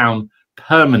the town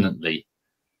permanently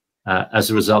as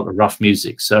a result of rough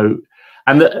music. So,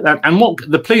 and what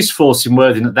the police force in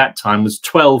Worthing at that time was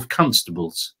 12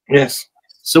 constables. Yes.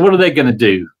 So what are they going to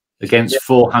do against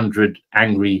 400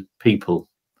 angry people?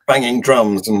 Banging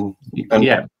drums and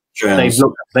yeah,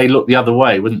 they look the other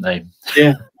way, wouldn't they?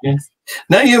 Yeah. Yes.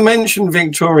 Now you mentioned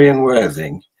Victorian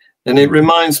Worthing, and it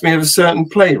reminds me of a certain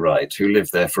playwright who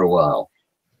lived there for a while.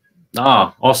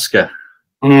 Ah, Oscar.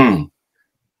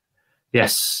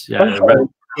 Yes. Yeah.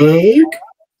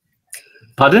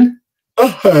 Pardon? A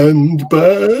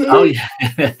handbag. Oh, yeah.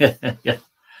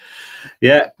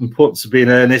 Yeah, important to be in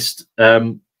earnest.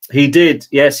 He did,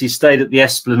 yes, he stayed at the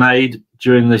Esplanade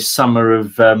during the summer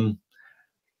of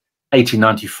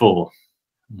 1894.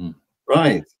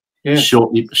 Right. Yes.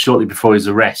 Shortly before his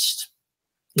arrest.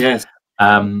 Yes.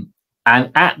 And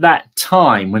at that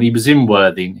time, when he was in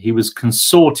Worthing, he was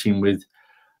consorting with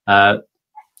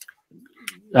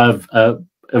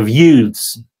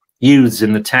youths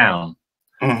in the town.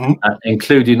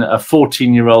 Including a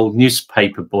 14-year-old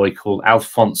newspaper boy called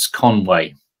Alphonse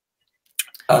Conway.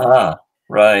 Ah,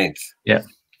 right. Yeah.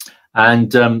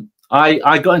 And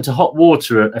I got into hot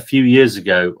water a few years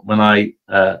ago when I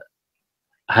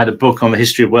had a book on the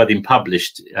history of Worthing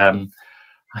published. I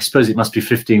suppose it must be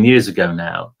 15 years ago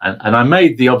now. And I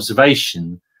made the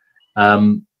observation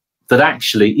that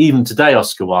actually, even today,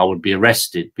 Oscar Wilde would be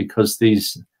arrested because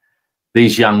these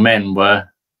young men were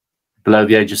below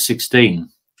the age of 16.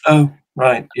 Oh,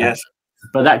 right, yes.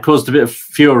 But that caused a bit of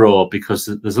furor because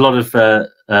there's a lot of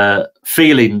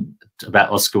feeling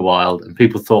about Oscar Wilde, and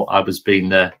people thought I was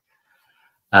being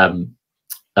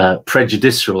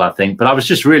prejudicial, I think. But I was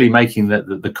just really making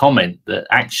the comment that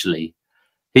actually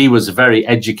he was a very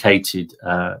educated,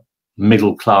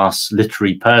 middle-class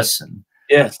literary person.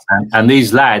 Yes. And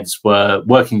these lads were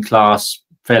working class,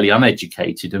 fairly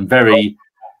uneducated, and very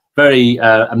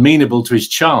amenable to his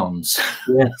charms.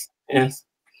 Yes, yes.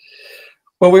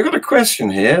 Well, we've got a question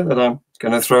here that I'm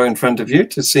going to throw in front of you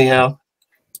to see how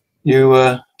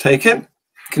you take it.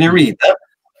 Can you read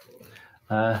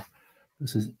that?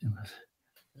 This is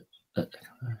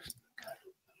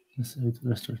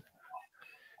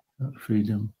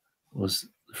freedom was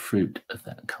the fruit of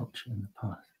that culture in the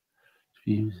past.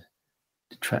 Views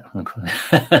detract from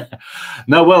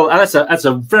no, well, that's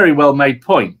a very well made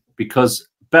point, because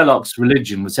Belloc's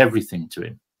religion was everything to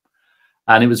him.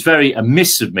 And it was very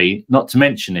amiss of me not to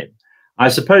mention it. I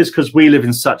suppose because we live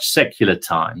in such secular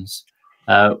times,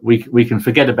 we can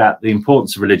forget about the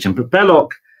importance of religion. But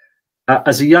Belloc,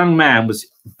 as a young man, was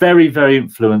very, very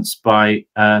influenced by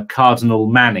Cardinal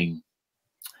Manning.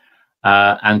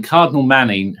 And Cardinal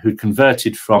Manning, who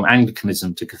converted from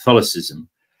Anglicanism to Catholicism,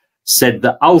 said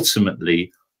that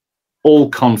ultimately all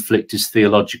conflict is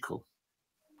theological.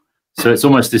 So it's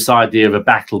almost this idea of a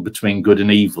battle between good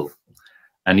and evil,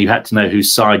 and you had to know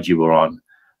whose side you were on.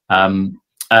 And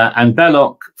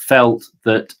Belloc felt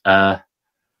that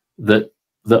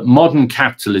that modern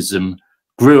capitalism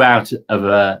grew out of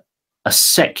a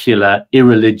secular,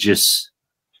 irreligious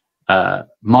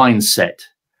mindset,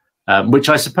 which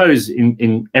I suppose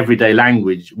in everyday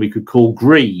language we could call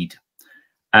greed,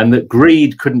 and that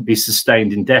greed couldn't be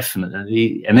sustained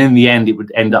indefinitely, and in the end it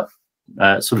would end up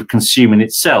sort of consuming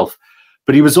itself.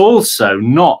 But he was also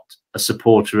not a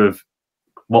supporter of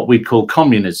what we call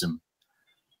communism,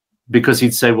 because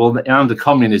he'd say, well, under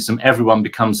communism everyone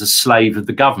becomes a slave of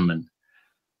the government,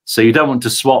 so you don't want to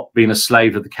swap being a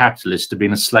slave of the capitalist to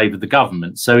being a slave of the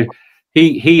government. So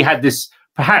he had this,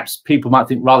 perhaps people might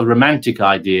think, rather romantic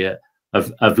idea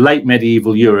of late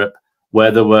medieval Europe,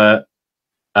 where there were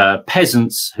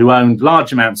peasants who owned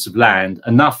large amounts of land,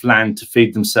 enough land to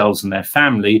feed themselves and their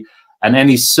family, and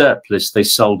any surplus they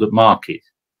sold at market.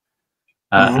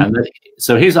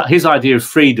 So his idea of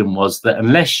freedom was that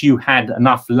unless you had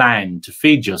enough land to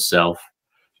feed yourself,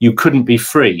 you couldn't be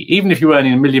free. Even if you were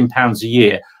earning £1 million a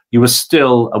year, you were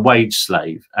still a wage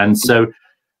slave. And so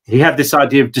he had this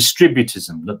idea of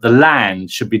distributism, that the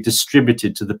land should be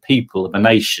distributed to the people of a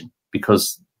nation,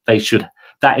 because they should,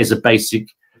 that is a basic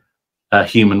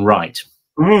human right.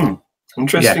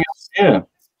 Interesting. Yeah.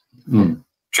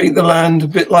 Treat the land a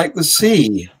bit like the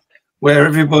sea, where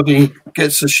everybody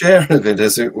gets a share of it,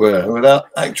 as it were, without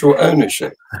actual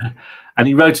ownership. And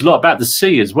he wrote a lot about the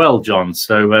sea as well, John.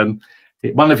 So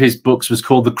one of his books was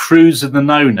called The Cruise of the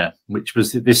Nona, which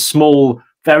was this small,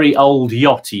 very old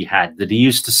yacht he had that he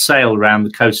used to sail around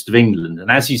the coast of England.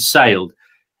 And as he sailed,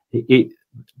 the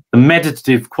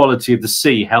meditative quality of the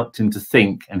sea helped him to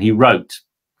think, and he wrote.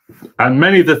 And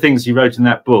many of the things he wrote in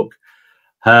that book,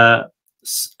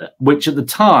 which at the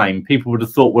time people would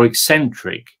have thought were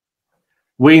eccentric,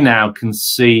 we now can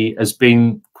see as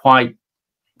being quite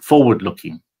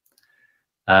forward-looking.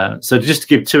 So just to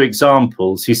give two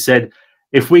examples, he said,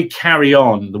 if we carry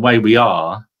on the way we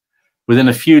are, within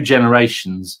a few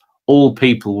generations, all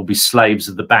people will be slaves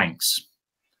of the banks.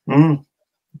 And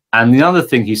the other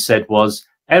thing he said was,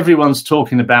 everyone's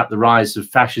talking about the rise of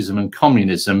fascism and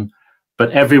communism,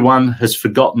 but everyone has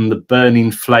forgotten the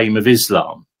burning flame of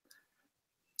Islam.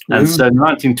 And so in the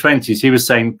 1920s, he was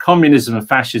saying communism and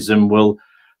fascism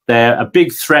they're a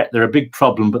big threat, they're a big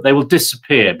problem, but they will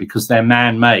disappear because they're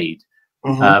man-made.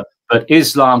 But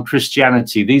Islam,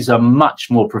 Christianity, these are much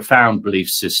more profound belief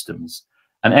systems.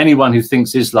 And anyone who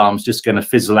thinks Islam's just going to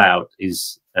fizzle out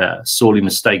is sorely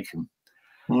mistaken,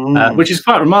 which is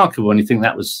quite remarkable when you think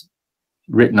that was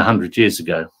written 100 years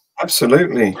ago.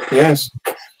 Absolutely, yes.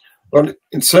 Well,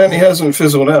 it certainly hasn't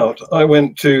fizzled out. I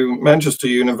went to Manchester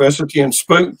University and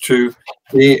spoke to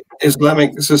the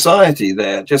Islamic Society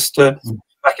there just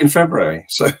back in February.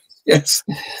 So, yes.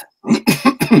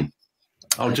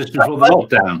 Oh, just before the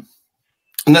lockdown.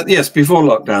 And yes, before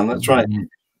lockdown, that's right.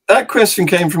 That question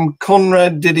came from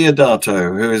Conrad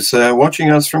Didiodato, who is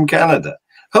watching us from Canada.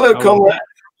 Hello, Conrad.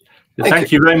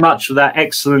 Thank you very much for that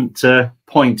excellent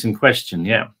point and question.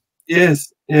 Yeah.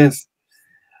 Yes, yes.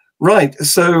 Right.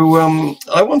 So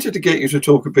I wanted to get you to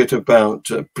talk a bit about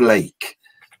Blake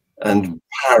and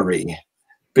Parry,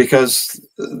 because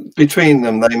between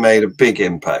them, they made a big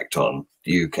impact on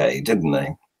the UK, didn't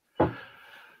they?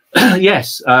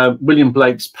 Yes. William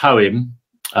Blake's poem,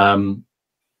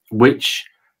 which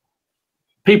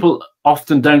people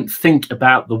often don't think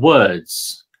about the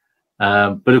words,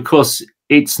 but of course,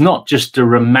 it's not just a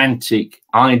romantic,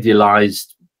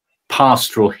 idealized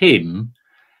pastoral hymn.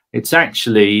 It's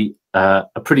actually a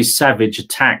pretty savage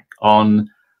attack on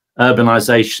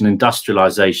urbanization,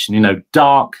 industrialization, you know,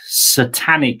 dark,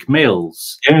 satanic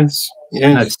mills. Yes, yes.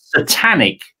 You know,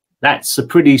 satanic, that's a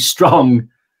pretty strong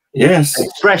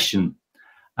expression.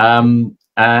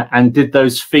 And did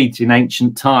those feet in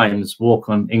ancient times, walk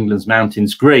on England's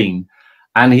mountains green.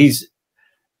 And he's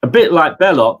a bit like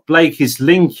Belloc. Blake is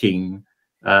linking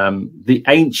the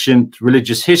ancient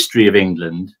religious history of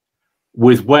England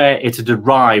with where it had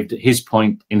arrived at his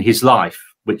point in his life,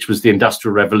 which was the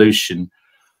Industrial Revolution,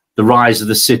 the rise of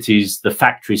the cities, the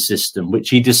factory system, which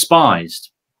he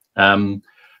despised. So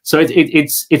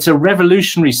it's a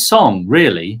revolutionary song,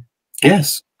 really.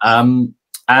 Yes.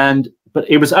 But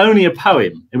it was only a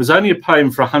poem. It was only a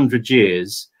poem for 100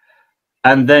 years.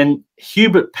 And then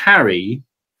Hubert Parry.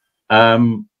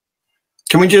 Can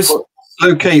we just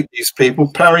locate these people?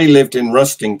 Parry lived in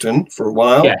Rustington for a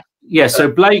while. Yeah. Yeah,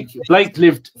 so Blake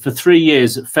lived for 3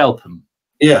 years at Felpham,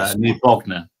 near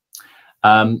Bognor.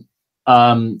 And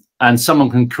someone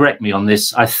can correct me on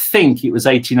this. I think it was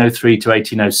 1803 to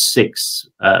 1806,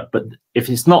 but if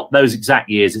it's not those exact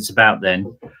years, it's about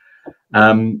then.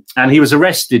 And he was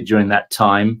arrested during that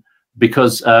time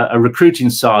because a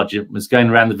recruiting sergeant was going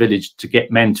around the village to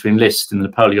get men to enlist in the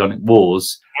Napoleonic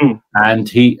Wars. And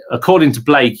he, according to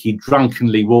Blake, he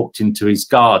drunkenly walked into his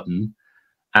garden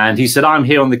And he said, "I'm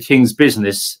here on the king's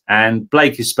business." And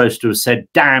Blake is supposed to have said,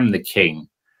 "Damn the king,"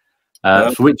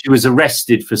 for which he was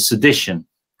arrested for sedition.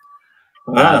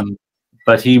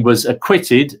 But he was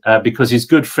acquitted because his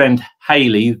good friend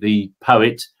Haley, the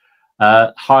poet,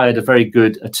 hired a very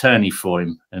good attorney for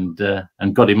him and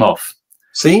got him off.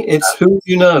 See, it's who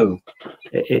you know.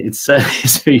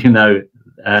 It's who you know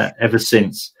ever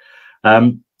since.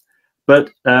 But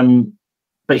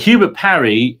Hubert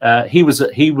Parry, he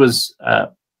was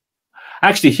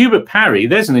actually Hubert Parry.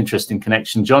 There's an interesting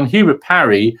connection, John. Hubert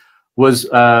Parry was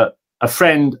a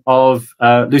friend of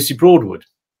Lucy Broadwood.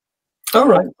 All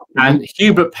right. And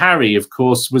Hubert Parry, of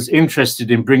course, was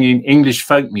interested in bringing English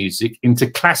folk music into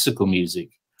classical music,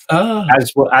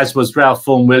 as was Ralph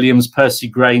Vaughan Williams, Percy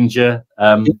Grainger.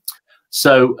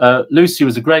 So Lucy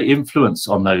was a great influence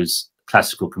on those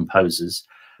classical composers.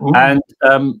 And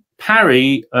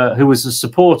Parry, who was a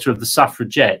supporter of the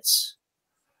suffragettes,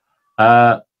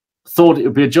 thought it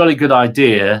would be a jolly good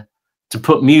idea to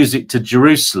put music to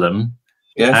Jerusalem,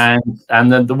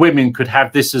 and then the women could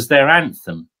have this as their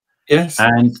anthem. Yes.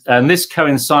 And this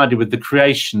coincided with the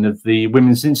creation of the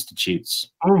Women's Institutes.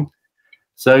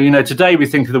 So, you know, today we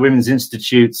think of the Women's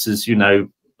Institutes as, you know,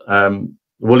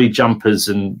 woolly jumpers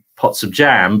and pots of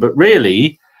jam, but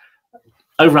really,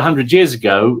 over 100 years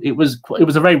ago, it was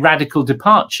a very radical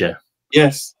departure.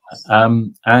 Yes.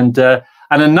 And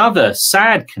another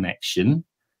sad connection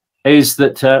is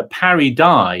that Parry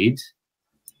died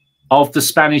of the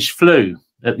Spanish flu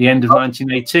at the end of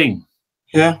 1918.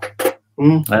 Yeah.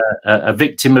 A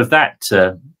victim of that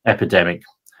epidemic,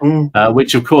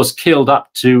 which of course killed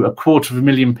up to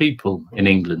 250,000 people in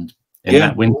England in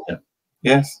that winter.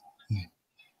 Yes.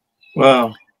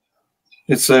 Wow.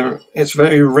 It's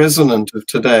very resonant of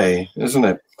today, isn't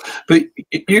it? But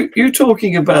you're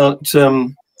talking about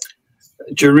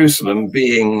Jerusalem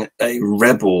being a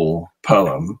rebel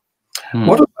poem.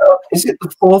 What about, is it the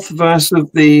fourth verse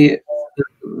of the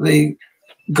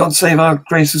God Save Our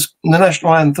Gracious, the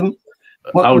national anthem?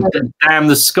 Damn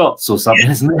the Scots or something,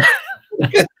 isn't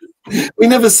it? We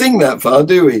never sing that far,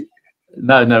 do we?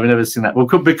 No, we never sing that. Well,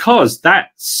 because that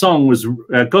song was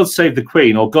God Save the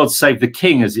Queen, or God Save the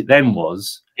King, as it then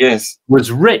was. Yes.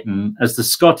 Was written as the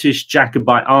Scottish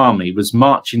Jacobite army was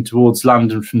marching towards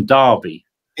London from Derby.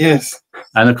 Yes.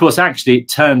 And of course, actually, it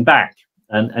turned back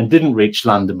and didn't reach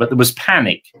London, but there was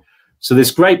panic. So this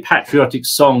great patriotic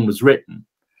song was written,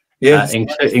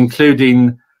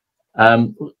 including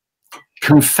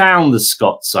 "Confound the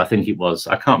Scots," I think it was.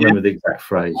 I can't remember the exact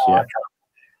phrase.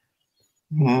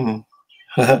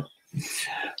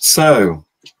 So,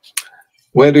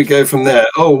 where do we go from there?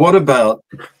 Oh, what about,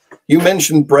 you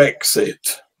mentioned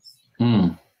Brexit.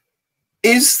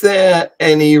 Is there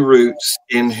any roots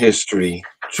in history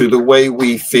to the way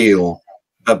we feel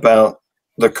about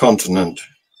the continent?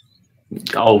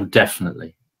 Oh,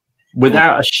 definitely.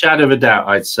 Without a shadow of a doubt,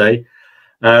 I'd say.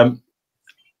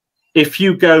 If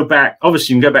you go back,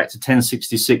 obviously you can go back to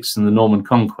 1066 and the Norman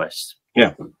Conquest.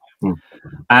 Yeah.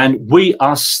 And we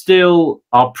are still,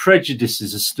 our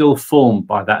prejudices are still formed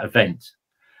by that event.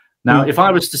 Now, if I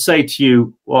was to say to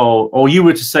you, or you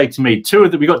were to say to me,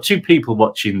 we got two people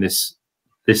watching this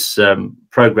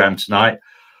program tonight.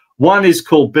 One is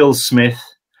called Bill Smith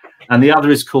and the other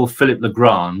is called Philip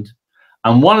Legrand.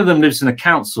 And one of them lives in a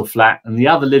council flat and the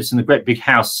other lives in a great big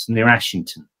house near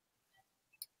Ashington.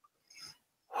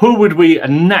 Who would we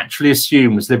naturally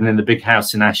assume was living in the big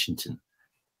house in Ashington?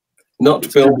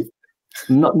 Not Bill.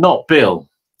 Not Bill.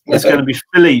 It's going to be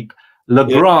Philippe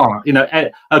Legrand. You know,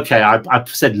 okay, I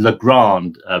said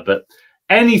Legrand, but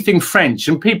anything French,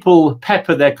 and people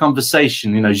pepper their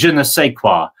conversation, you know, je ne sais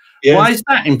quoi. Why is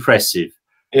that impressive?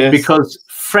 Because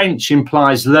French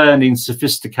implies learning,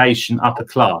 sophistication, upper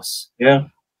class.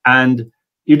 And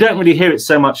you don't really hear it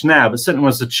so much now, but certainly when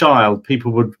I was a child,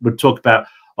 people would talk about,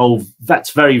 oh,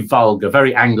 that's very vulgar,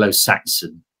 very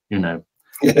Anglo-Saxon, you know.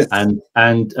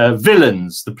 And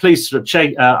villains, the police are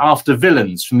after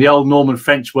villains, from the old Norman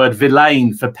French word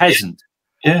vilain for peasant.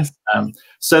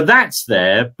 So that's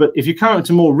there. But if you come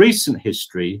into more recent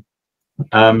history,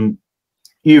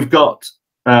 you've got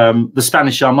the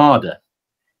Spanish Armada,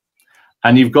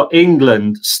 and you've got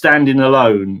England standing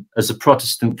alone as a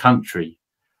Protestant country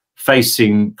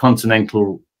facing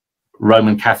continental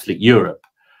Roman Catholic Europe.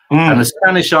 And the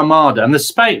Spanish Armada and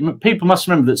people must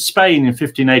remember that Spain in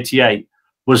 1588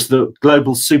 was the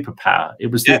global superpower. It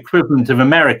was the equivalent of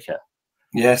America.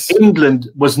 England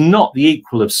was not the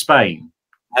equal of Spain.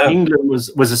 England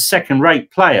was a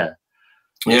second-rate player.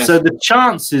 So the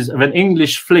chances of an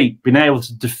English fleet being able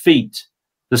to defeat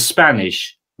the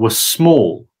Spanish were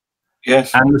small.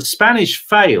 And the Spanish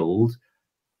failed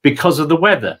because of the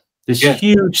weather. this Yes.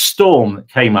 huge storm that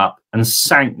came up and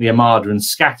sank the Armada and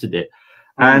scattered it.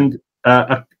 And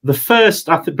the first,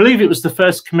 I believe it was the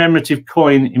first commemorative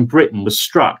coin in Britain was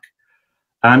struck.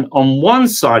 And on one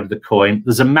side of the coin,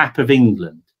 there's a map of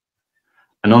England.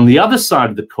 And on the other side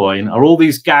of the coin are all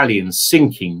these galleons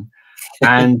sinking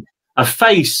and a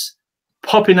face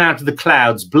popping out of the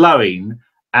clouds, blowing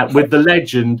with the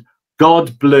legend,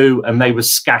 God blew and they were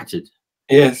scattered.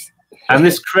 Yes. And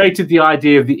this created the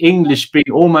idea of the English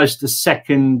being almost the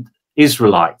second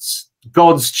Israelites,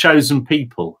 God's chosen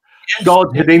people. Yes.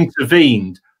 God had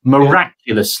intervened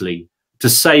miraculously to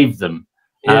save them.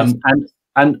 Yes.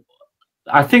 And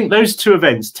I think those two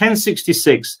events,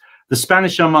 1066, the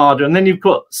Spanish Armada, and then you've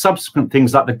got subsequent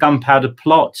things like the Gunpowder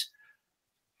Plot,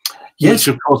 yes, which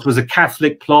of course was a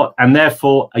Catholic plot and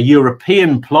therefore a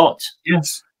European plot.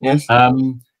 Yes, yes.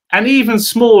 And even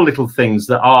small little things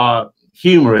that are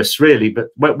humorous, really.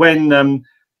 But when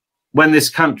this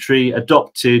country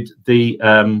adopted the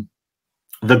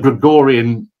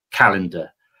Gregorian calendar,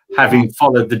 having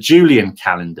followed the Julian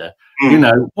calendar, you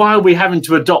know, why are we having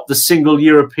to adopt the single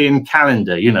European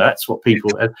calendar? You know, that's what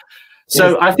people.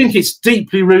 So I think it's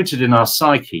deeply rooted in our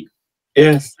psyche.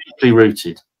 Yes, deeply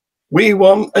rooted. We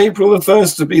want April the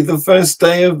 1st to be the first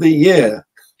day of the year.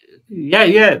 Yeah,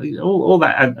 yeah, all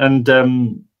that, and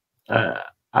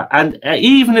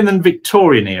even in the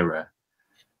Victorian era,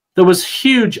 there was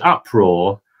huge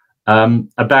uproar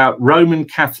about Roman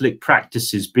Catholic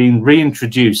practices being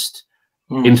reintroduced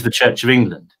into the Church of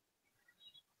England,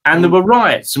 and there were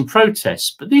riots and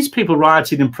protests. But these people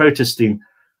rioting and protesting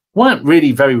weren't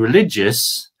really very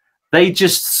religious. They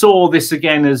just saw this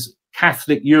again as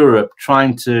Catholic Europe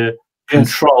trying to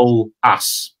control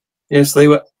us. Yes, they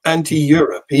were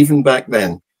anti-Europe even back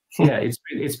then. Yeah,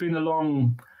 it's been a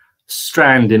long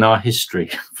strand in our history,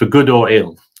 for good or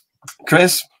ill.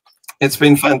 Chris, it's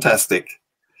been fantastic.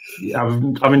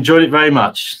 I've enjoyed it very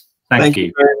much. Thank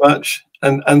you very much,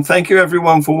 and thank you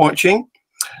everyone for watching.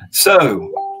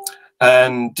 So,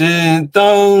 and did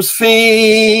those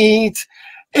feet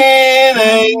in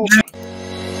ancient